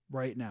you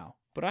right now.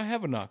 But I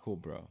have a not cool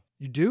bro.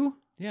 You do?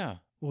 Yeah.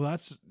 Well,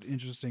 that's an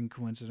interesting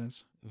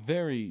coincidence.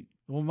 Very.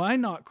 Well, my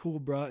not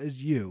cool bruh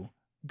is you.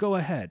 Go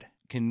ahead.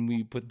 Can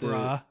we put the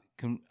bruh?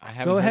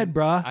 Go ahead,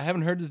 bruh. I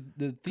haven't heard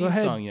the theme Go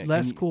ahead, song yet.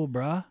 Less cool,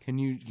 bruh. Can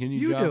you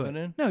drop do it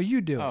in? No, you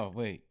do it. Oh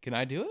wait, can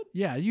I do it?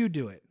 Yeah, you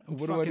do it.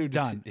 What do I do?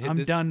 Done.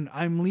 I'm done.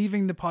 I'm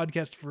leaving the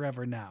podcast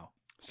forever now.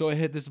 So I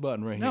hit this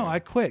button right here. No, I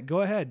quit.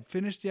 Go ahead.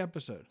 Finish the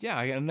episode. Yeah,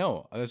 I gotta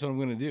know. That's what I'm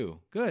gonna do.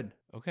 Good.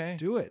 Okay.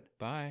 Do it.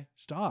 Bye.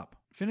 Stop.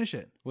 Finish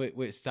it.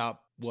 Wait.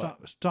 Stop. What?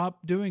 Stop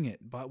doing it.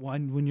 But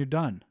when you're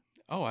done.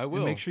 Oh, I will.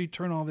 And make sure you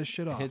turn all this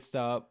shit off. Hit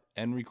stop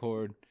and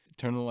record.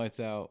 Turn the lights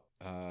out.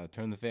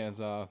 Turn the fans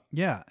off.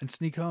 Yeah, and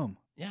sneak home.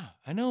 Yeah,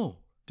 I know.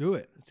 Do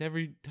it. It's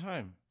every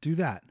time. Do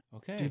that.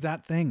 Okay. Do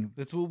that thing.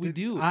 That's what we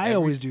do. I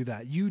always do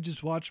that. You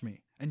just watch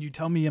me and you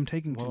tell me I'm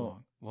taking too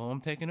long. Well,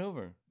 I'm taking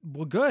over.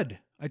 Well, good.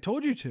 I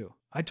told you to.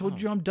 I told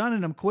you I'm done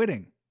and I'm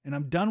quitting. And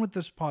I'm done with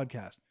this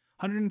podcast.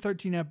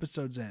 113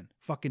 episodes in.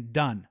 Fucking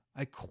done.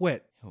 I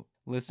quit. Yo,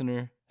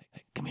 listener,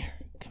 hey, come here.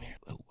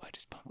 Oh, I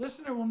just bumped.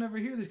 Listener will never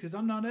hear this because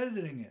I'm not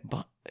editing it.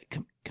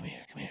 Come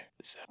here.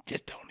 So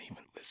just don't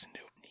even listen to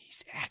him.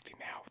 He's acting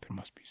out. There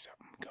must be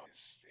something going.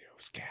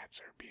 His cats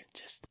are being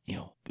just,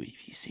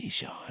 if you see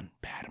Sean,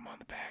 pat him on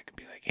the back and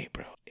be like, hey,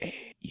 bro,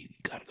 you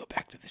gotta go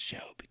back to the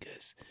show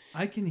because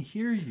I can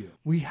hear you.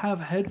 We have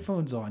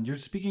headphones on. You're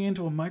speaking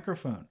into a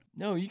microphone.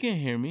 No, you can't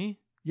hear me.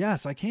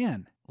 Yes, I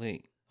can.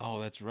 Wait. Oh,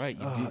 that's right.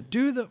 You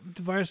do. Do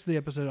the rest of the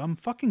episode. I'm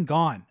fucking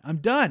gone. I'm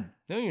done.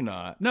 No, you're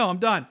not. No, I'm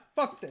done.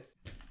 Fuck this.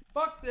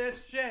 Fuck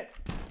this shit.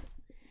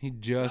 He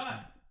just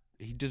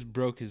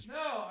broke his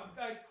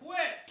I quit.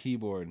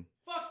 keyboard.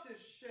 Fuck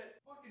this shit.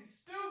 Fucking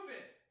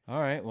stupid. All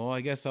right. Well,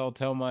 I guess I'll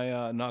tell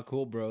my not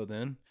cool bro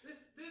then. This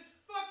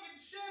fucking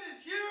shit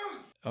is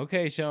huge.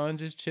 Okay, Sean,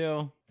 just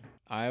chill.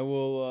 I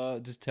will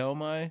just tell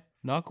my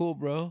not cool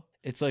bro.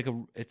 It's like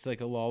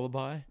a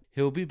lullaby.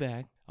 He'll be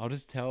back. I'll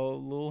just tell a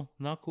little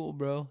not cool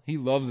bro. He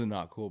loves a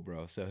not cool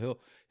bro, so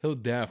he'll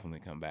definitely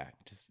come back.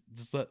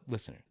 Just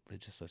listen.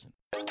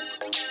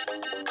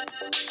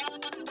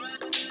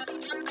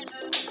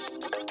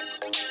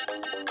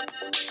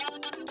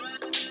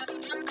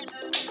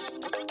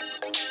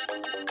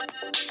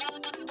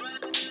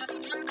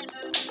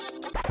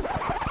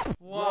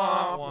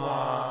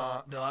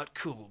 Not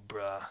cool,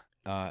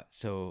 bruh.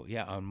 So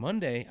yeah, on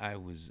Monday I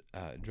was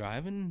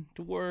driving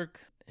to work,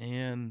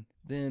 and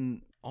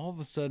then all of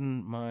a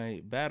sudden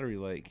my battery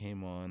light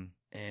came on,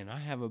 and I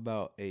have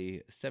about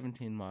a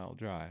 17-mile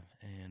drive,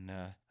 and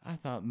I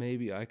thought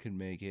maybe I could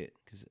make it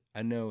because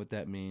I know what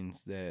that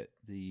means, that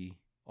the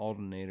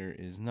alternator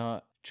is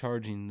not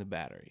charging the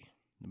battery.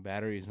 The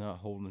battery is not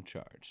holding a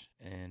charge,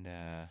 and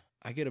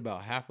I get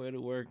about halfway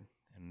to work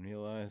and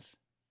realize,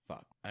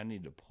 fuck, I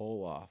need to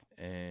pull off,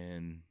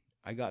 and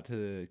I got to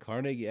the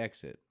Carnegie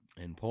exit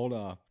and pulled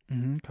off.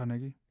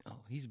 Carnegie. Oh,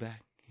 he's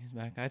back.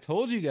 I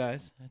told you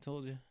guys. I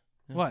told you.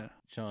 What?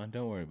 Sean,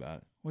 don't worry about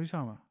it. What are you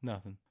talking about?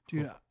 Nothing.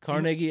 Dude,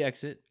 Carnegie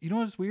exit. You know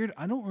what's weird?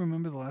 I don't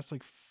remember the last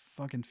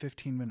fucking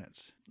 15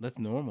 minutes. That's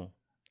normal.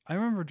 I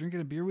remember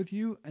drinking a beer with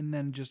you and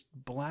then just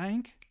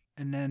blank,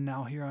 and then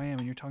now here I am,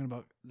 and you're talking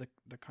about the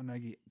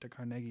Carnegie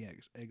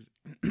exit.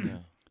 Yeah.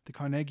 The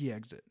Carnegie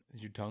exit.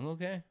 Is your tongue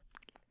okay?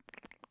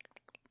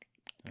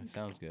 That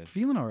sounds good.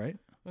 Feeling all right.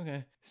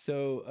 Okay.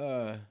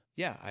 So,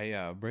 yeah,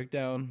 I break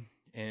down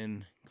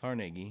in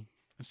Carnegie.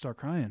 And start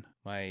crying.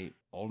 My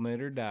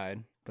alternator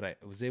died, but I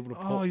was able to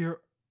pull. Oh,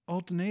 your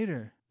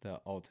alternator. The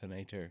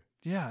alternator.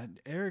 Yeah,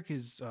 Eric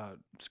is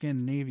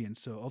Scandinavian,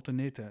 so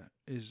alternator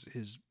is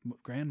his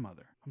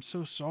grandmother. I'm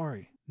so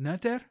sorry.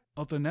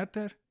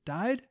 Alternator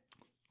died?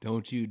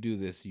 Don't you do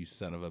this, you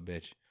son of a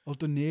bitch.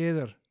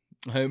 Alternator.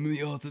 I'm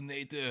the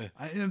alternator.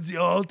 I am the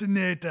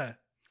alternator.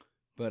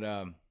 But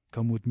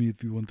Come with me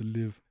if you want to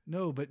live.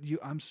 No, but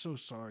I'm so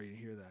sorry to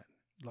hear that.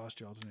 Lost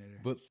your alternator.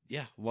 But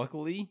yeah,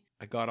 luckily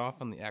I got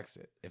off on the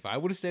exit. If I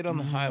would have stayed on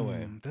the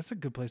highway, That's a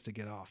good place to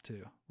get off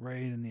too.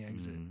 Right in the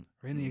exit.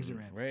 Right in the exit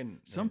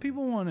ramp. Some right.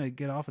 people want to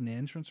get off in the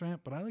entrance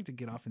ramp, but I like to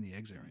get off in the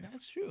exit ramp.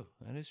 That's true.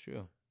 That is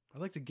true. I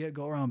like to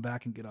go around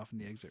back and get off in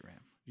the exit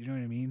ramp. You know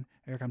what I mean?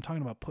 Eric, I'm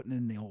talking about putting it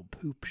in the old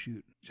poop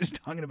chute. Just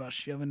talking about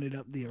shoving it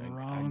up the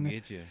wrong. I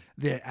get you.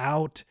 The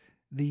out,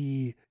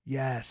 the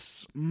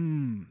yes.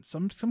 Some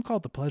call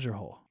it the pleasure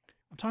hole.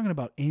 I'm talking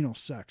about anal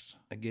sex.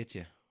 I get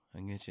you.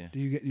 Do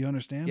you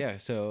understand? Yeah.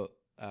 So.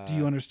 Do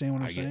you understand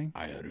what I'm saying?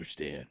 I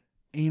understand.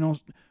 Anal.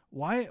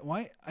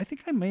 Why? I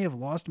think I may have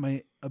lost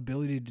my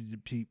ability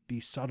to be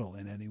subtle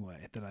in any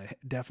way that I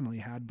definitely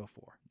had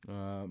before.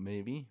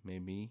 Maybe.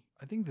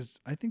 I think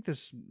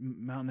this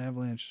mountain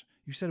avalanche.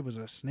 You said it was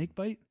a snake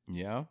bite.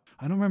 Yeah.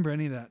 I don't remember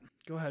any of that.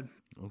 Go ahead.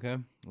 Okay.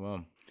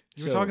 Well,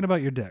 You were talking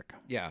about your dick.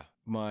 Yeah,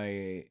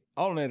 my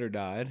alternator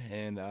died,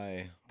 and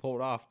I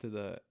pulled off to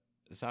the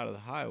side of the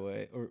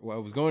highway, or I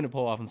was going to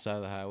pull off on the side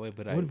of the highway,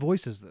 but What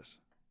voice is this?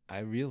 I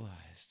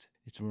realized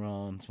it's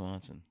Ron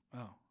Swanson.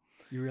 Oh,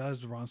 you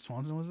realized Ron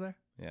Swanson was there?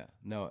 Yeah,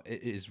 no,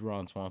 it is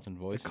Ron Swanson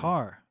voice. The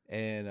car,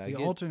 and the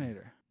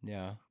alternator.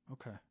 Yeah.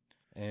 Okay.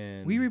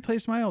 And We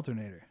replaced my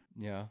alternator.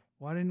 Yeah.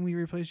 Why didn't we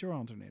replace your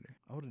alternator?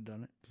 I would have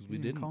done it. Because You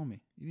didn't call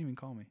me. You didn't even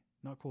call me.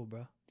 Not cool,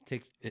 bro. It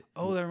takes it.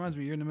 Oh, that reminds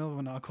me. You're in the middle of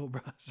a not cool,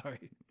 bro.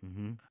 Sorry.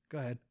 Mm-hmm. Go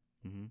ahead.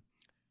 Mm-hmm.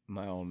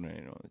 My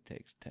alternator only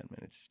takes 10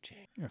 minutes to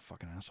change. You're a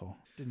fucking asshole.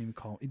 Didn't even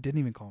call. He didn't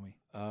even call me.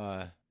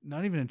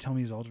 Not even to tell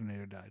me his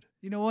alternator died.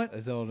 You know what?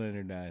 His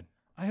alternator died.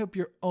 I hope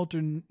your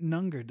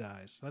alternunger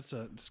dies. That's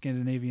a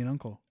Scandinavian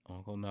uncle.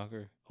 Uncle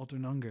Nugger.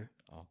 Alternunger.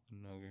 Uncle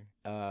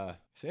Nugger.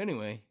 So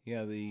anyway,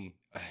 yeah, the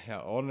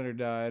alternator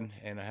died,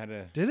 and I had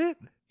to. Did it?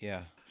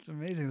 Yeah. It's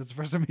amazing. That's the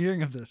first I'm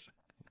hearing of this.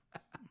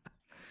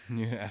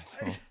 You're an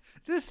asshole.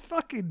 This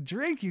fucking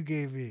drink you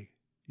gave me.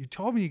 You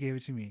told me you gave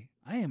it to me.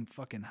 I am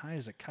fucking high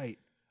as a kite.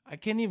 I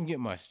can't even get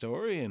my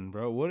story in,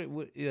 bro. What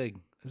like? Is Are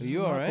this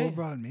you all not cool right?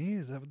 brought me?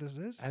 Is that what this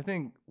is? I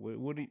think.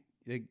 What do you,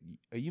 like?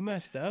 Are you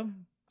messed up?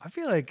 I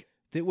feel like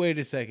Wait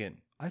a second.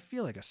 I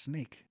feel like a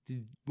snake.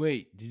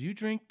 Did you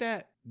drink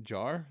that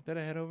jar that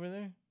I had over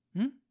there?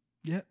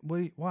 Yeah.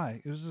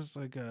 Why? It was just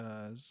like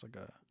a.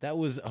 That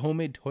was a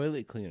homemade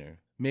toilet cleaner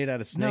made out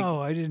of snake.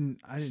 No, I didn't.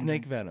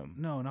 Snake drink- venom.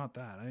 No, not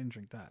that. I didn't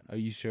drink that. Are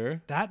you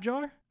sure? That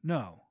jar?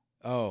 No.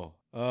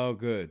 Oh,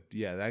 good.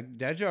 Yeah,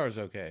 that jar is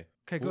okay.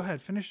 Okay, go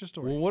ahead. Finish your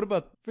story. Well, what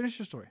about? Finish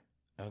your story.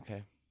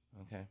 Okay.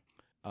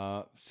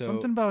 So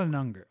Something about a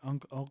nunger,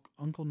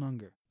 Uncle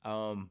Nunger.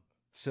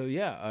 So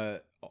yeah,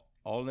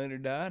 alternator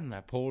died, and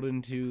I pulled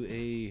into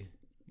a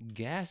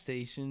gas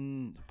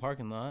station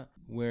parking lot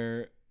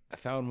where I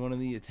found one of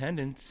the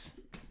attendants.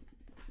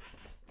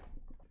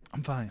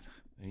 I'm fine.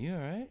 Are you all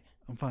right?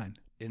 I'm fine.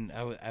 And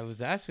I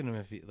was asking him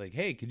if he like,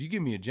 hey, could you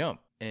give me a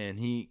jump? And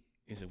he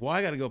said, well,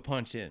 I got to go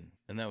punch in,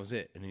 and that was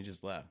it. And he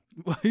just left.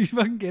 Are you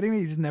fucking kidding me?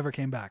 He just never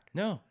came back.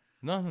 No,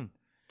 nothing.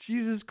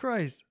 Jesus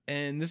Christ.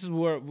 And this is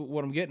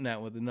what I'm getting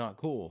at with the not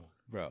cool,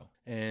 bro.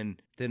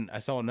 And then I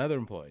saw another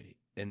employee,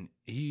 and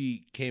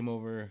he came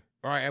over.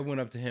 Or I went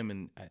up to him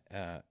and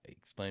I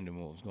explained to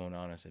him what was going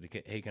on. I said,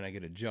 hey, can I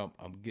get a jump?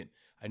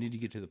 I need to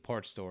get to the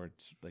parts store.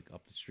 It's like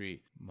up the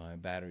street. My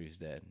battery is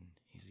dead. And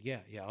he said,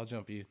 yeah, I'll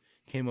jump you.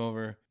 Came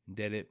over,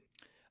 did it.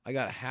 I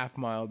got a half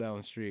mile down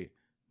the street.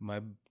 My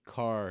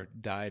car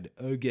died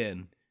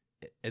again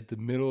at the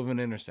middle of an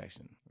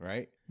intersection,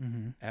 right?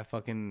 Mm-hmm. At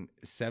fucking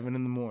 7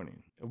 in the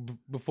morning.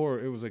 Before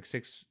it was like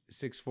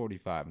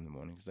 6:45 in the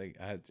morning. It's like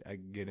I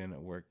get in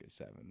at work at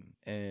 7.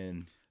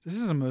 And this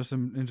is the most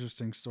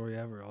interesting story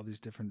ever. All these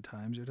different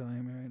times you're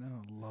telling me right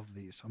now. I love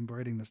these. I'm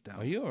writing this down.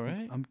 Are you all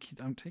right?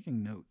 I'm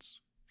taking notes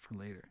for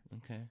later.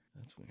 Okay,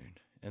 that's weird.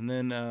 And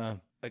then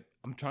like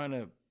I'm trying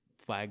to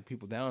flag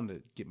people down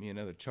to get me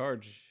another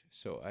charge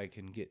so I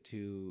can get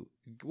to,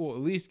 well,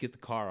 at least get the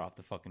car off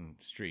the fucking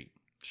street.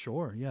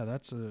 Sure. Yeah,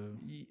 that's a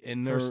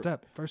and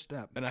first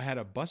step. And I had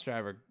a bus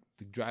driver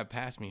to drive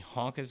past me,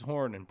 honk his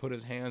horn, and put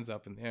his hands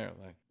up in the air.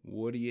 Like,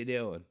 what are you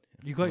doing?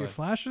 You got your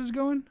flashes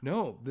going?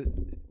 No,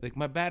 like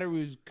my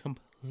battery was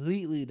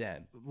completely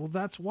dead. Well,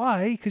 that's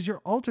why, because your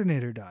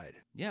alternator died.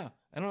 Yeah,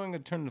 I don't want to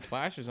turn the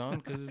flashers on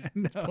because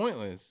it's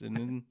pointless, and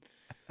then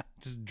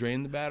just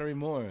drain the battery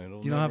more.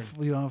 You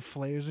don't have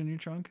flares in your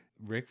trunk?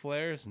 Ric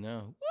Flairs?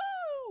 No.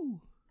 Woo!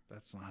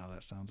 That's not how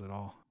that sounds at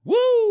all.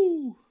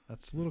 Woo!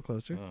 That's a little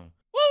closer.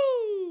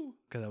 Woo!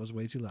 Okay, that was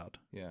way too loud.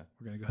 Yeah.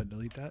 We're gonna go ahead and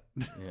delete that.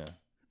 Yeah.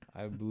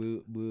 I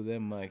blew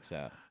them mics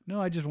out.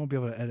 No, I just won't be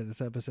able to edit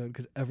this episode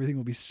because everything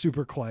will be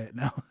super quiet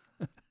now.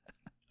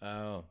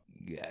 Oh,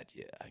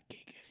 gotcha. I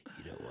can't get it.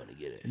 You don't want to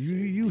get it.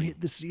 You hit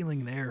the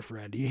ceiling there,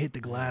 friend. You hit the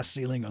glass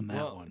ceiling on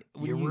that one.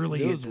 You really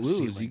hit the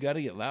ceiling. You got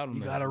to get loud on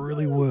You that. got to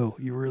really woo.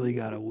 You really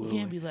got to woo. You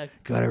can't be like.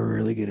 Got to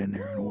really get in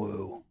there and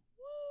woo.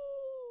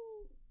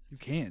 You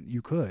can.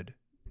 You could.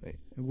 Wait.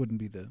 It wouldn't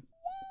be the.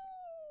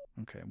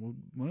 Okay, well,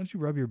 why don't you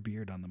rub your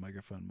beard on the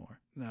microphone more?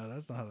 No,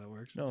 that's not how that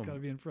works. It's No. got to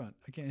be in front.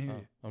 I can't hear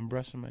you. I'm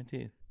brushing my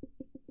teeth.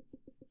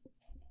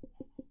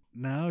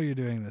 Now you're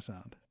doing the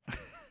sound.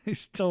 You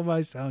stole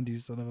my sound, you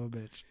son of a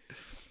bitch.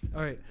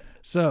 All right,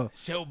 so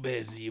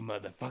Showbiz, you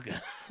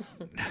motherfucker.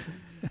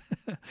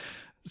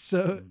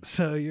 so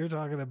you're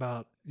talking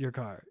about your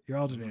car. Your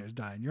alternator's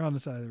dying. You're on the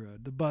side of the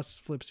road. The bus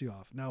flips you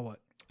off. Now what?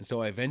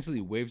 So I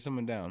eventually waved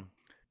someone down,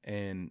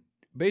 and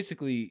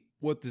basically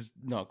what this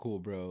Not Cool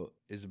Bro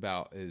is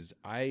about is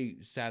I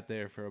sat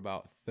there for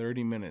about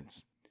 30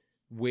 minutes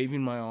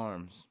waving my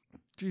arms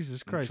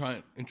Jesus Christ.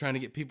 and trying to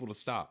get people to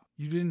stop.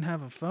 You didn't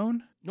have a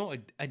phone? No,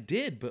 I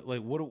did, but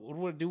like what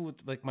do I do with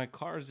like my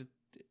car's at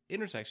the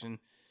intersection,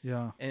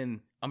 Yeah. and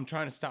I'm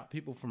trying to stop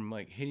people from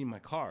like hitting my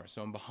car,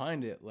 so I'm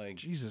behind it. Like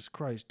Jesus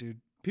Christ, dude.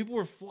 people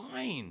were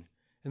flying,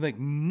 and like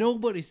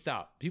nobody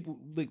stopped. People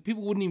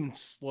wouldn't even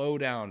slow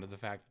down to the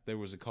fact that there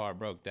was a car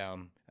broke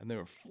down, and they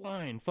were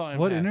flying.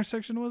 What past.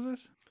 intersection was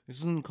this? This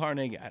is in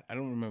Carnegie. I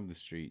don't remember the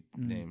street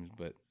names,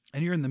 but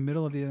And you're in the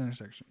middle of the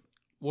intersection.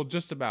 well,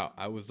 just about.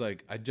 I was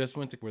like, I just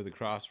went to where the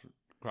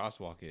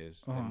crosswalk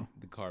is, Uh-huh. and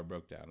the car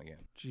broke down again.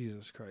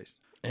 Jesus Christ.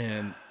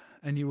 And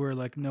And you were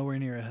like nowhere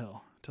near a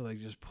hill to like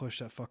just push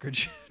that fucker,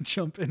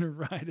 jump in and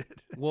ride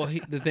it. well,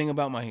 the thing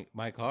about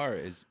my car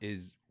is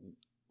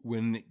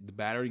when the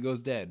battery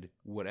goes dead,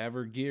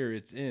 whatever gear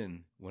it's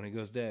in, when it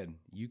goes dead,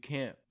 you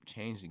can't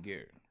change the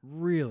gear.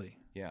 Really?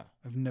 Yeah.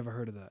 I've never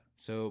heard of that.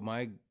 So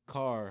my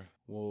car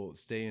will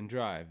stay in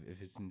drive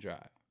if it's in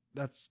drive.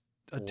 That's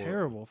a Or-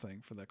 terrible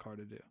thing for that car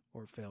to do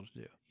or fail to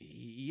do.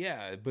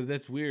 Yeah, but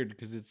that's weird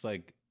because it's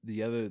like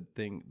the other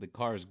thing. The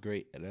car is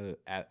great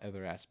at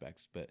other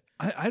aspects, but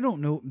I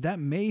don't know. That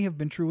may have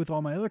been true with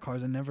all my other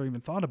cars. I never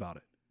even thought about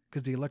it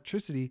because the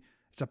electricity,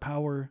 it's a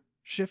power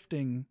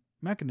shifting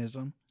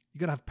mechanism. You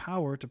got to have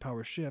power to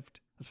power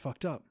shift. That's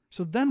fucked up.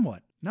 So then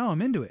what? Now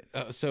I'm into it.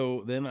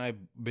 so then I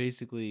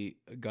basically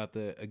got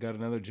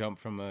another jump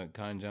from a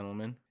kind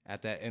gentleman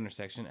at that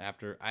intersection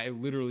after I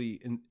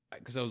literally,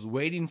 because I was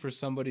waiting for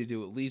somebody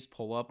to at least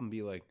pull up and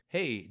be like,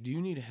 "Hey, do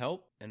you need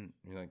help?" And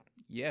you're like,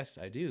 "Yes,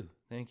 I do.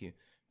 Thank you."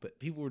 But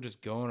people were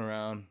just going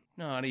around,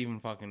 not even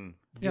fucking.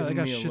 Yeah, they giving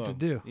got me a shit to look.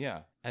 do.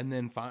 Yeah, and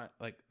then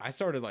I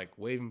started like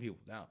waving people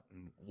down,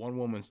 and one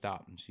woman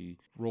stopped and she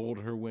rolled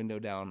her window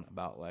down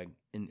about like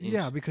an inch.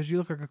 Yeah, because you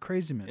look like a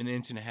crazy man. An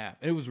inch and a half.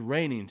 And it was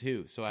raining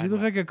too, so You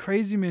look like a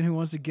crazy man who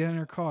wants to get in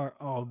her car.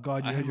 Oh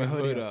God, you I had had your my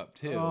hoodie hood up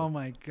too. Oh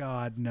my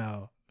God,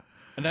 no!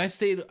 And I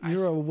stayed.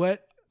 You're a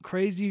wet,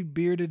 crazy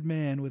bearded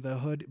man with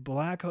a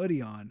black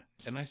hoodie on,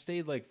 And I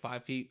stayed like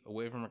 5 feet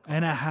away from her car.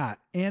 and a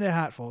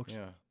hat, folks.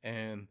 Yeah.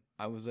 And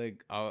I was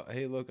like,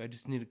 hey, look, I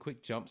just need a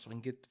quick jump so I can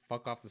get the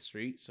fuck off the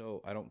street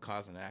so I don't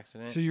cause an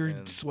accident. So you're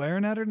And-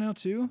 swearing at her now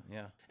too?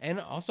 yeah. And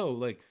also,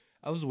 like,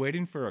 I was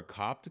waiting for a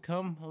cop to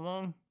come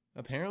along.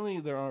 Apparently,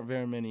 there aren't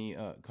very many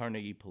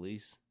Carnegie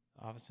police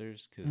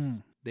officers because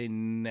they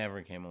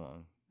never came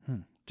along.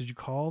 Did you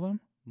call them?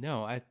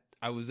 No,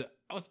 I was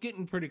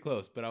getting pretty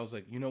close, but I was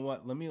like, you know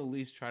what? Let me at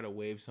least try to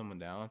wave someone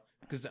down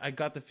because I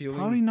got the feeling.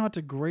 Probably not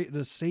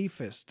the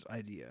safest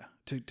idea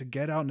to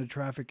get out into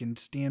traffic and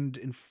stand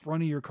in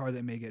front of your car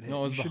that may get hit. No,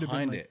 I was You should have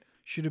behind been, like, it.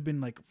 Should have been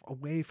like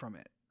away from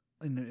it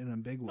in a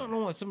big way. I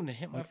don't want someone to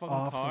hit my Like, fucking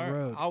off the car.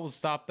 road. I will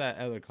stop that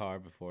other car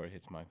before it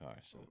hits my car.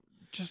 So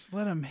Just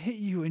let them hit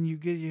you, and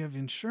you have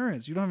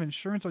insurance. You don't have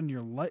insurance on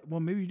your life.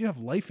 Well, maybe you do have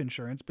life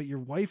insurance, but your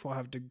wife will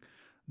have to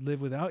live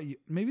without you.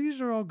 Maybe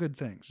these are all good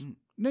things.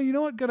 No, you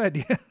know what? Good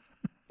idea.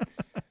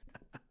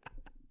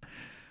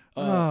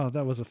 Oh,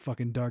 that was a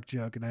fucking dark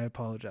joke, and I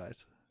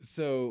apologize.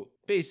 So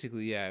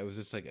basically, yeah, it was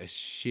just like a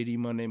shitty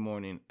Monday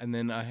morning, and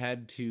then I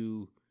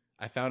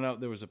found out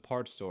there was a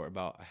parts store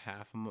about a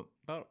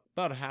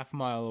half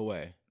mile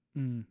away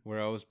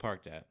where I was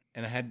parked at,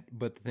 and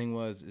but the thing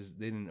is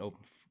they didn't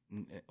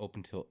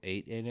open till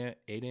 8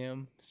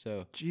 a.m.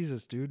 So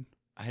Jesus, dude.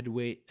 I had to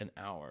wait an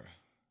hour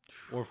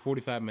or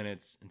 45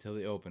 minutes until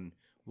they opened.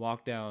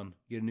 Walk down,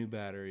 get a new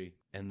battery,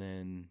 and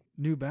then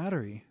New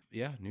battery.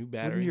 yeah, new Wouldn't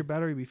battery. your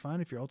battery be fine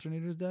if your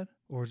alternator's dead?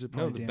 Or is it No,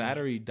 probably the damaged?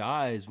 battery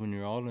dies when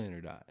your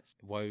alternator dies.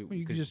 Why? Well,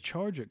 you could 'cause just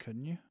charge it,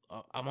 couldn't you?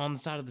 I'm on the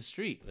side of the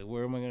street. Like,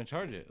 where am I going to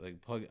charge it? Like,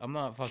 plug. I'm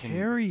not fucking.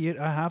 Carry it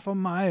a half a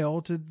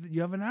mile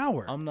you have an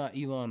hour. I'm not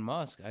Elon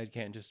Musk. I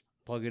can't just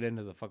plug it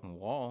into the fucking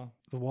wall.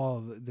 The wall,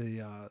 of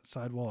the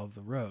side wall of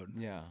the road.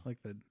 Yeah. Like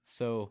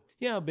So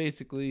yeah,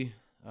 basically,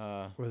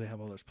 where they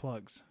have all those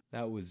plugs.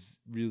 that was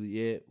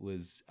really it.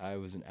 I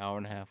was an hour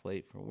and a half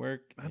late for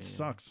work. That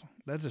sucks.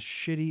 That's a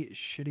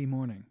shitty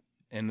morning.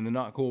 And the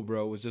Not Cool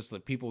Bro was just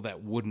like people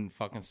that wouldn't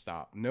fucking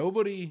stop.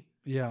 Nobody.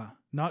 Yeah.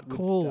 Not Would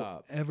cool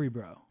stop. every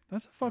bro.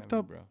 That's a fucked Every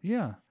up. bro.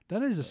 Yeah.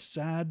 That is a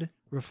sad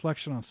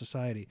reflection on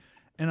society.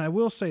 And I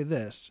will say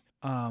this.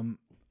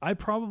 I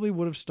probably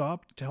would have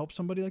stopped to help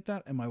somebody like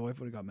that, and my wife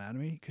would have got mad at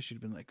me because she'd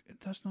been like,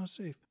 that's not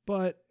safe.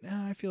 But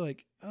I feel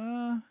like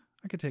I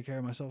could take care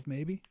of myself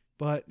maybe.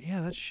 But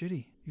yeah, that's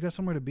shitty. You got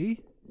somewhere to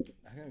be?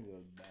 I gotta go to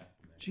the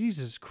bathroom.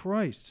 Jesus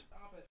Christ.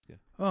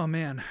 Oh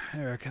man,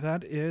 Eric,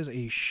 that is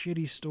a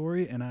shitty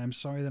story, and I'm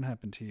sorry that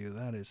happened to you.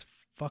 That is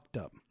fucked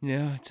up.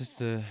 Yeah, it's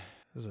just It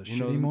was a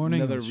shitty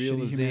morning. Another with shitty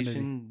humanity.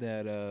 realization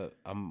that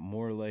I'm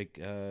more like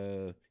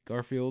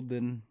Garfield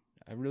than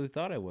I really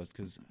thought I was,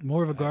 because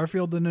More of a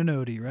Garfield than an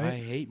Odie, I right?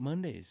 hate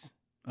Mondays.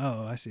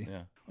 Oh, I see.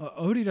 Yeah.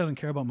 Odie doesn't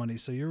care about money,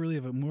 so you're really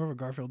more of a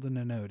Garfield than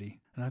an Odie,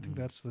 and I think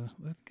that's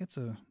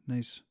a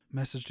nice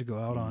message to go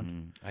out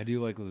on. I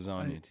do like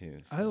lasagna too.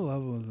 So. I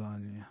love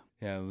lasagna.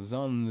 Yeah,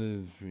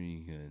 lasagna is pretty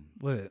good.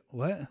 What?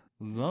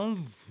 Lasagna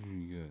is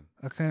pretty good.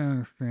 I can't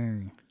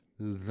understand.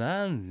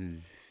 Lasagna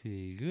is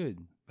pretty good.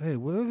 Hey,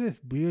 what is this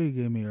beer you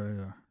gave me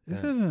earlier?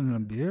 This isn't a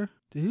beer.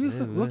 Did you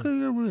look at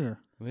your beer?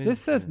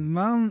 This says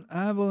Mount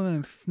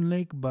Avalanche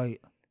Snake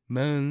Bite.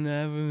 Mount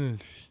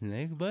Avalanche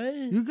Snake Bite?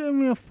 You gave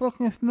me a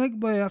fucking snake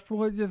bite after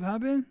what just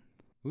happened?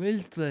 Wait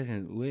a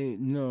second. Wait,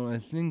 no, I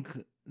think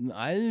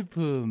I didn't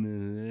put them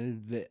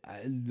in there.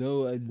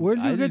 Where'd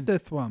you get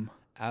this from?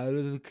 Out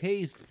of the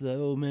case that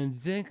old man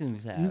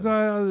Jenkins had. You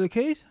got it out of the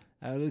case?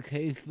 Out of the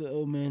case that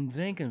old man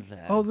Jenkins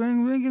had. Oh,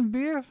 Jenkins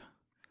beer?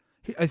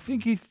 I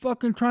think he's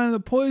fucking trying to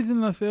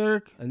poison us,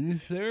 Eric. Are you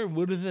sure?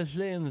 What does that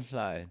say on the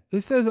side?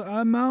 It says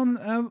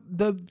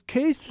the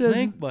case says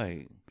Snake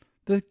bite.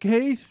 The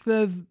case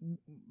says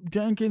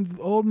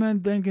old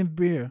man Jenkins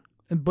beer,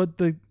 but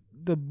the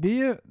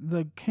beer,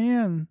 the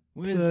can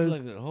Wait a says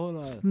second, hold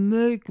on.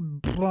 snake I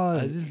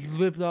bite. just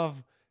ripped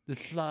off the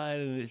slide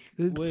and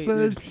It wait,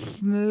 says there's,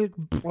 snake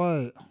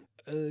bite.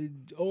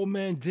 old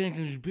man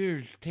Jenkins beer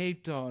is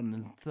taped on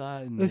the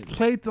side. And It's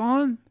taped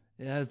on?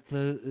 yeah,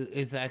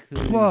 it's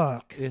actually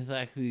Fuck. It's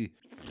actually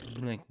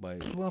snake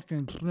bite.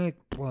 Fucking snake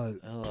bite.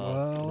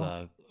 Hello, Well,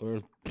 fuck,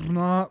 or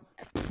not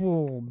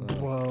cool,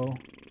 bro.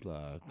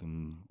 fuck,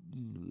 and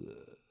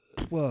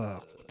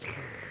Fuck.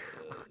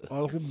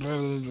 I'll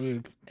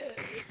be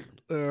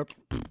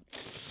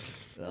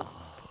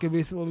give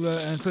me some of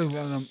that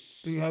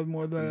antivenom. Do you have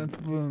more of that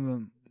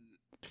antivenom?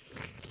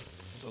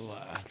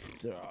 last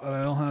drop,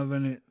 I don't have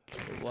any.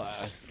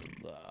 last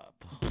drop.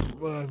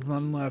 There's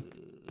none left.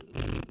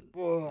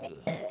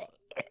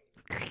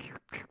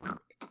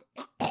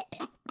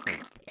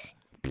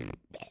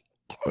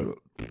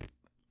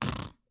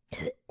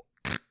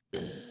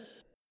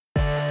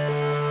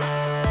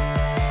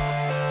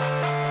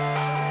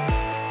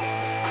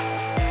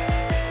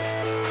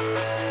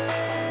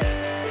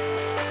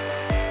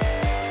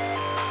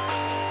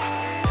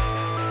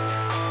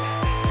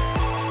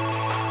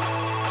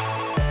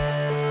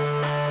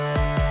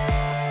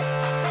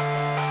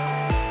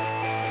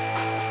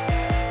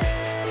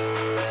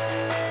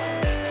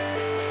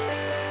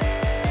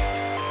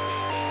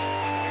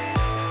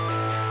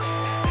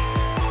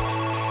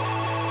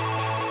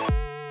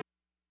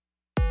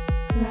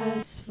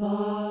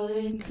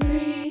 Crestfallen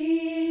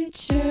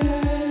creatures,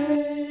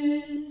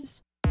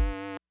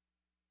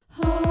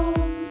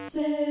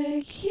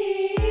 homesick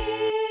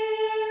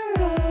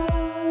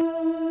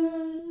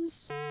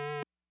heroes,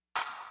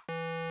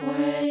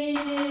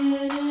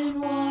 waded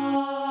in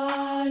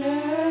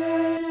water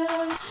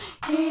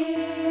to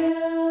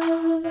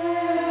heal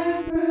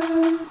their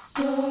bruised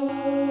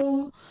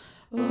souls.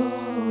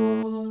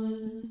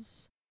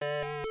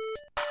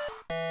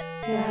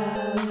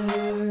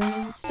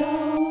 Gathering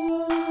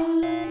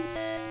stones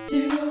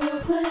to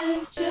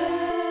place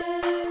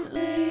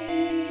gently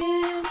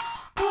in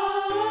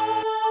pockets,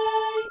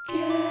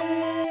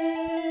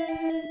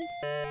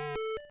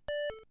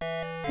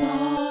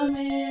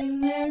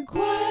 calming their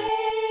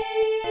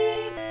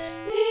quakes,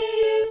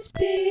 these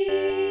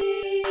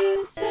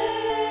pieces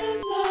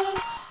of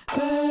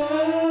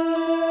earth.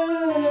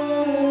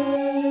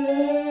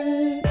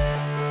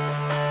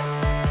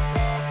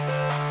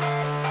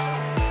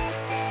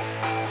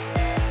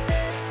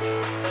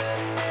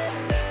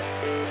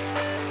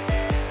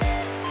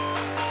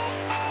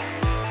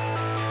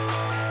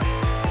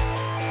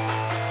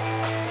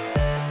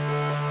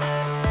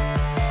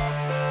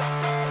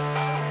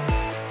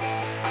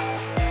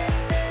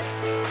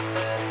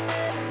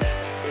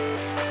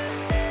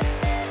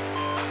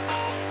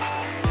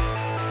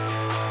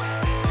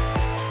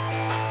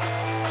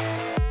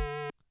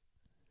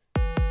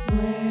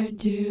 Where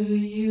do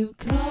you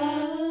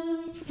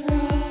come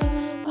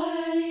from?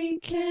 I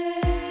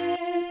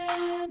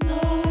cannot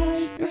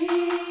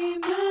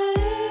remember.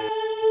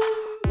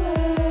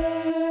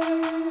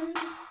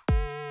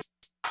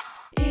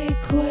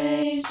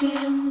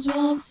 Equations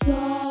won't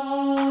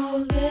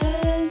solve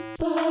it,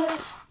 but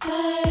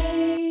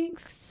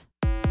thanks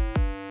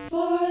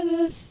for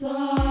the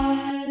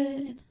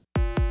thought.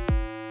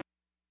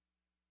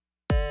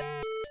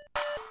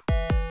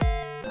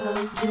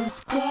 I'm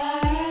just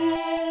glad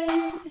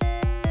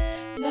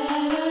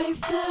that I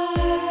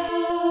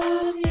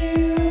found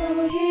you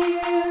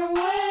here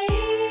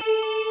waiting.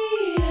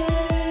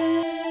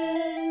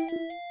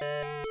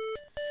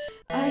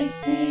 I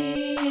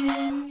see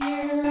in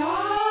your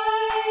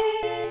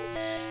eyes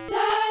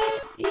that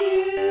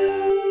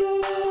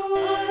you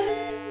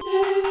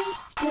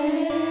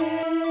understand.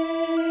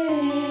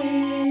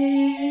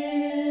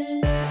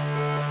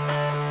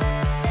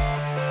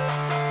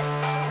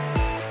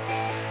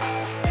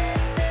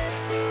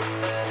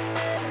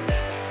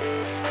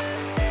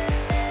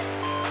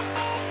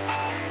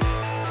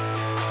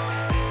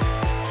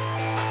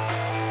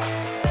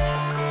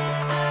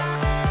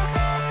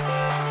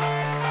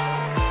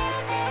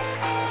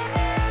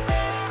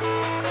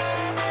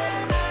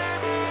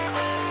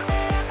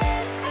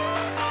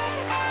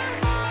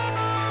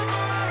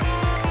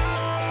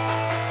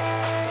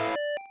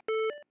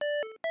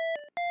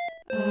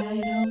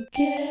 I don't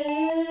get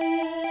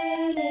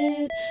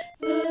it.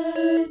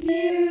 The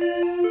beauty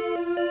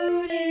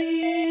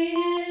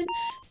in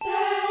sadness.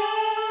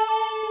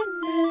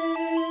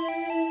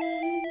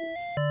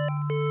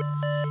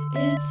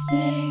 It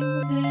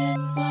stings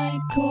in my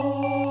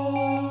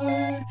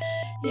core,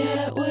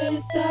 yet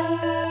without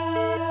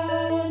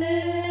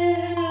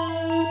it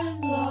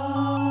I'm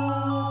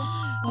lost.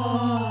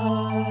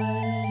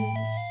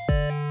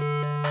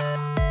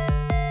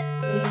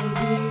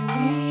 Maybe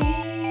we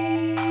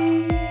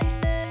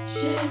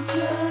should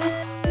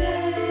just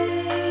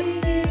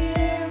stay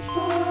here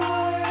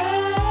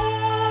forever.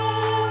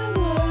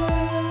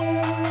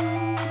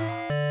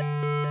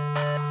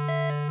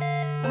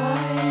 I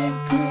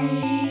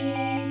agree,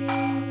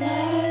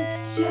 let's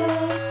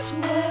just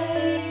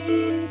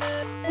wait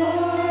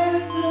for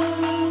the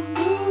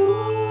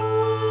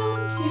moon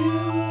to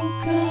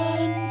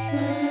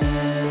confirm.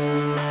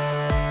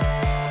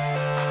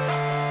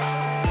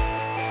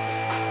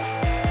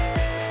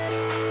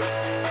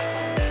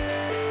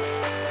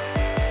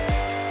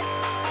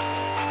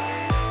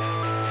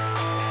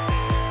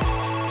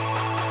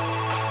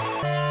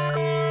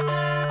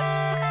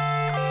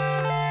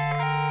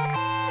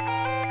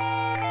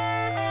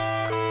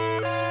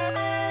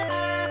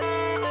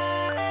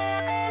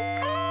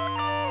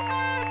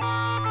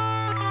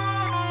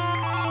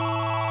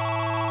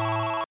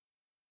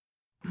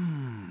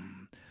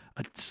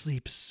 I'd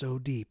sleep so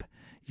deep,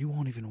 you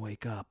won't even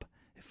wake up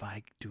if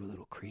I do a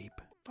little creep.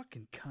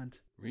 Fucking cunt.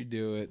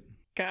 Redo it.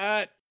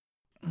 Cut.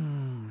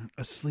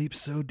 A sleep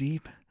so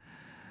deep,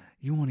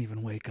 you won't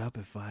even wake up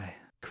if I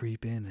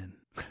creep in and...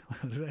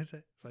 What did I say?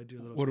 If I do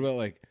a little What creep. about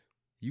like,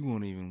 you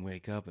won't even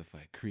wake up if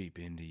I creep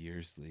into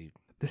your sleep.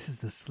 This is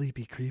the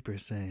sleepy creeper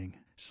saying,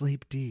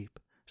 sleep deep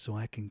so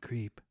I can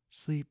creep.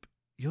 Sleep,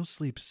 you'll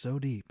sleep so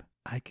deep,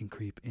 I can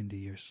creep into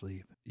your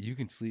sleep. You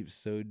can sleep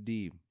so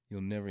deep,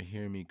 you'll never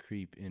hear me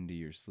creep into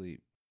your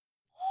sleep.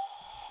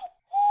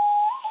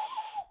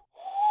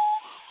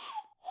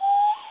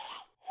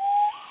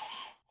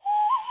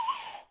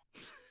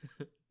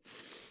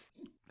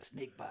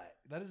 Snake bite.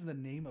 That is the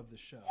name of the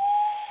show.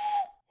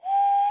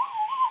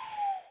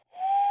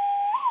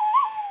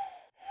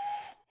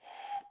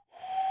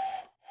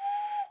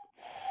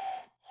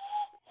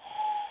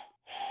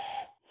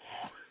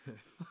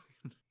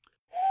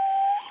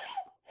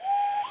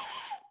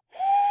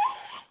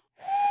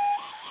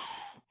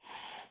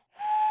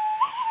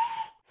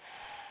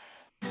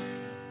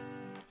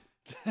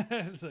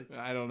 It's like,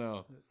 I don't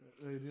know.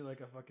 they do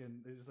like a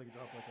fucking, they just like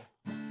drop like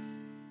a...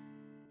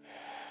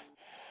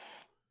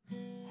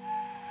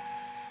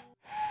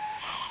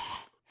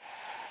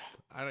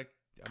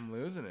 I'm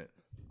losing it.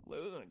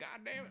 Losing it. God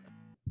damn it.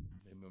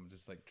 Maybe I'm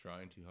just like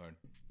trying too hard.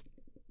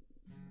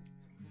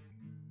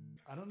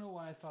 I don't know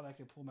why I thought I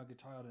could pull my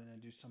guitar out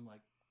and do some like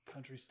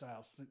country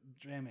style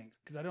jamming,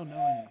 because I don't know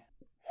any.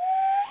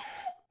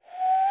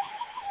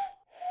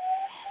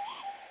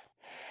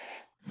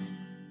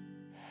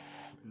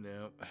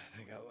 No, I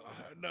think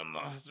I done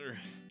lost her.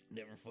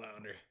 Never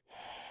found her.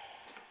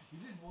 You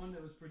did one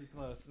that was pretty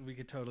close, and we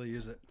could totally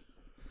use it.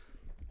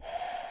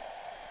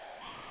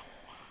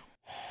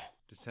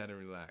 Just had to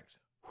relax.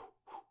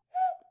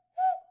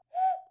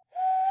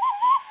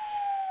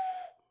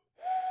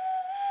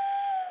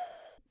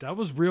 That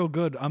was real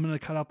good. I'm gonna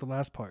cut out the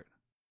last part.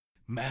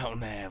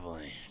 Mountain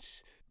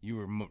avalanche. You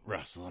were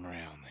rustling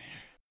around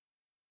there.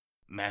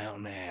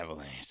 Mountain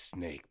avalanche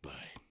snake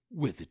bite.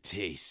 With a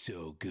taste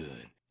so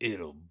good,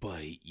 it'll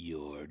bite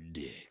your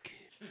dick.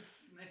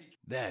 Snake.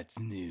 That's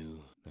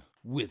new.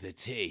 With a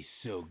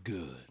taste so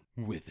good.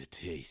 With a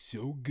taste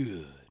so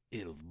good,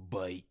 it'll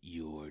bite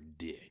your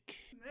dick.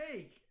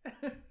 Snake.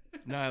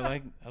 No, I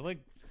like.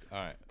 All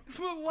right.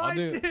 But why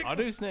Dick? I'll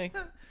do snake.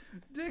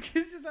 Dick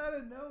is just out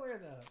of nowhere,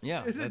 though.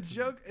 Yeah, it's a that's-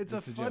 joke. It's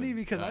that's a funny joke.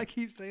 because I Alright.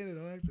 keep saying it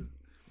on accident.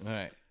 All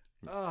right.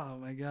 Oh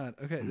my god.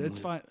 Okay, that's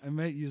fine. I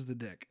might use the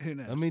dick. Who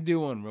knows? Let me do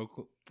one real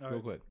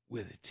Alright. quick.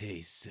 With a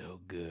taste so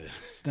good,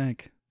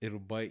 Stank. it'll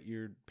bite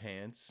your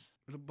pants.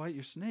 It'll bite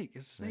your snake.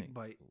 It's a snake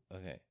bite.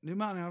 Okay. New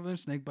Mountain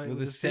Avalanche snake bite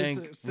With a stank.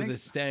 With a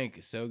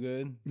stank so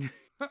good.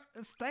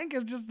 Stank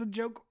is just the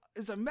joke.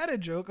 It's a meta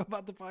joke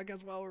about the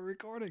podcast while we're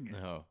recording it.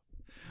 No.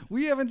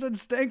 We haven't said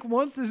stank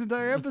once this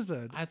entire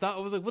episode. I thought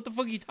it was like, what the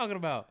fuck are you talking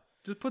about?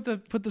 Just put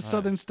the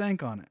southern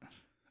stank on it.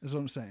 Is what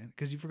I'm saying.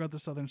 Because you forgot the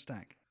southern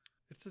stank.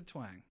 It's a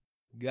twang.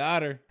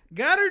 Got her.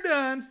 Got her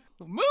done.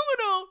 Moving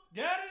on.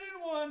 Got it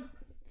in one.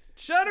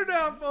 Shut her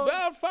down, folks.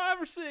 About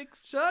 5 or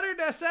 6. Shut her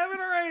down. 7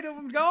 or 8 of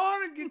them. Go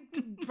on and get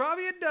to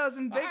probably a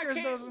dozen. Baker's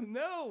I can't- dozen.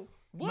 No.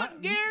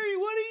 What, Mi- Gary?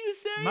 What are you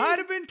saying? Might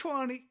have been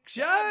 20.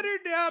 Shut her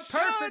down.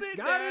 Shut Perfect. it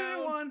Got it down.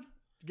 in one.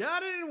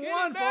 Got it in Get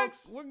one, it back.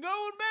 folks. We're going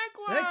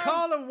back They live.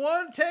 call him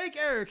one take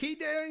Eric. He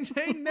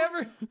ain't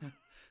never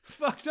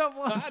fucked up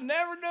once. I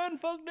never done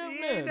fucked up.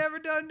 He ain't never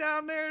done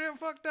down there and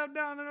fucked up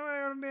down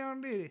there,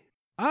 did he?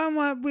 I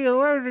might be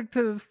allergic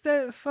to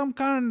some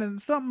kind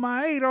of something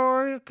I ate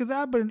already because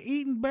I've been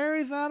eating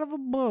berries out of a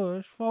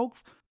bush,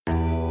 folks.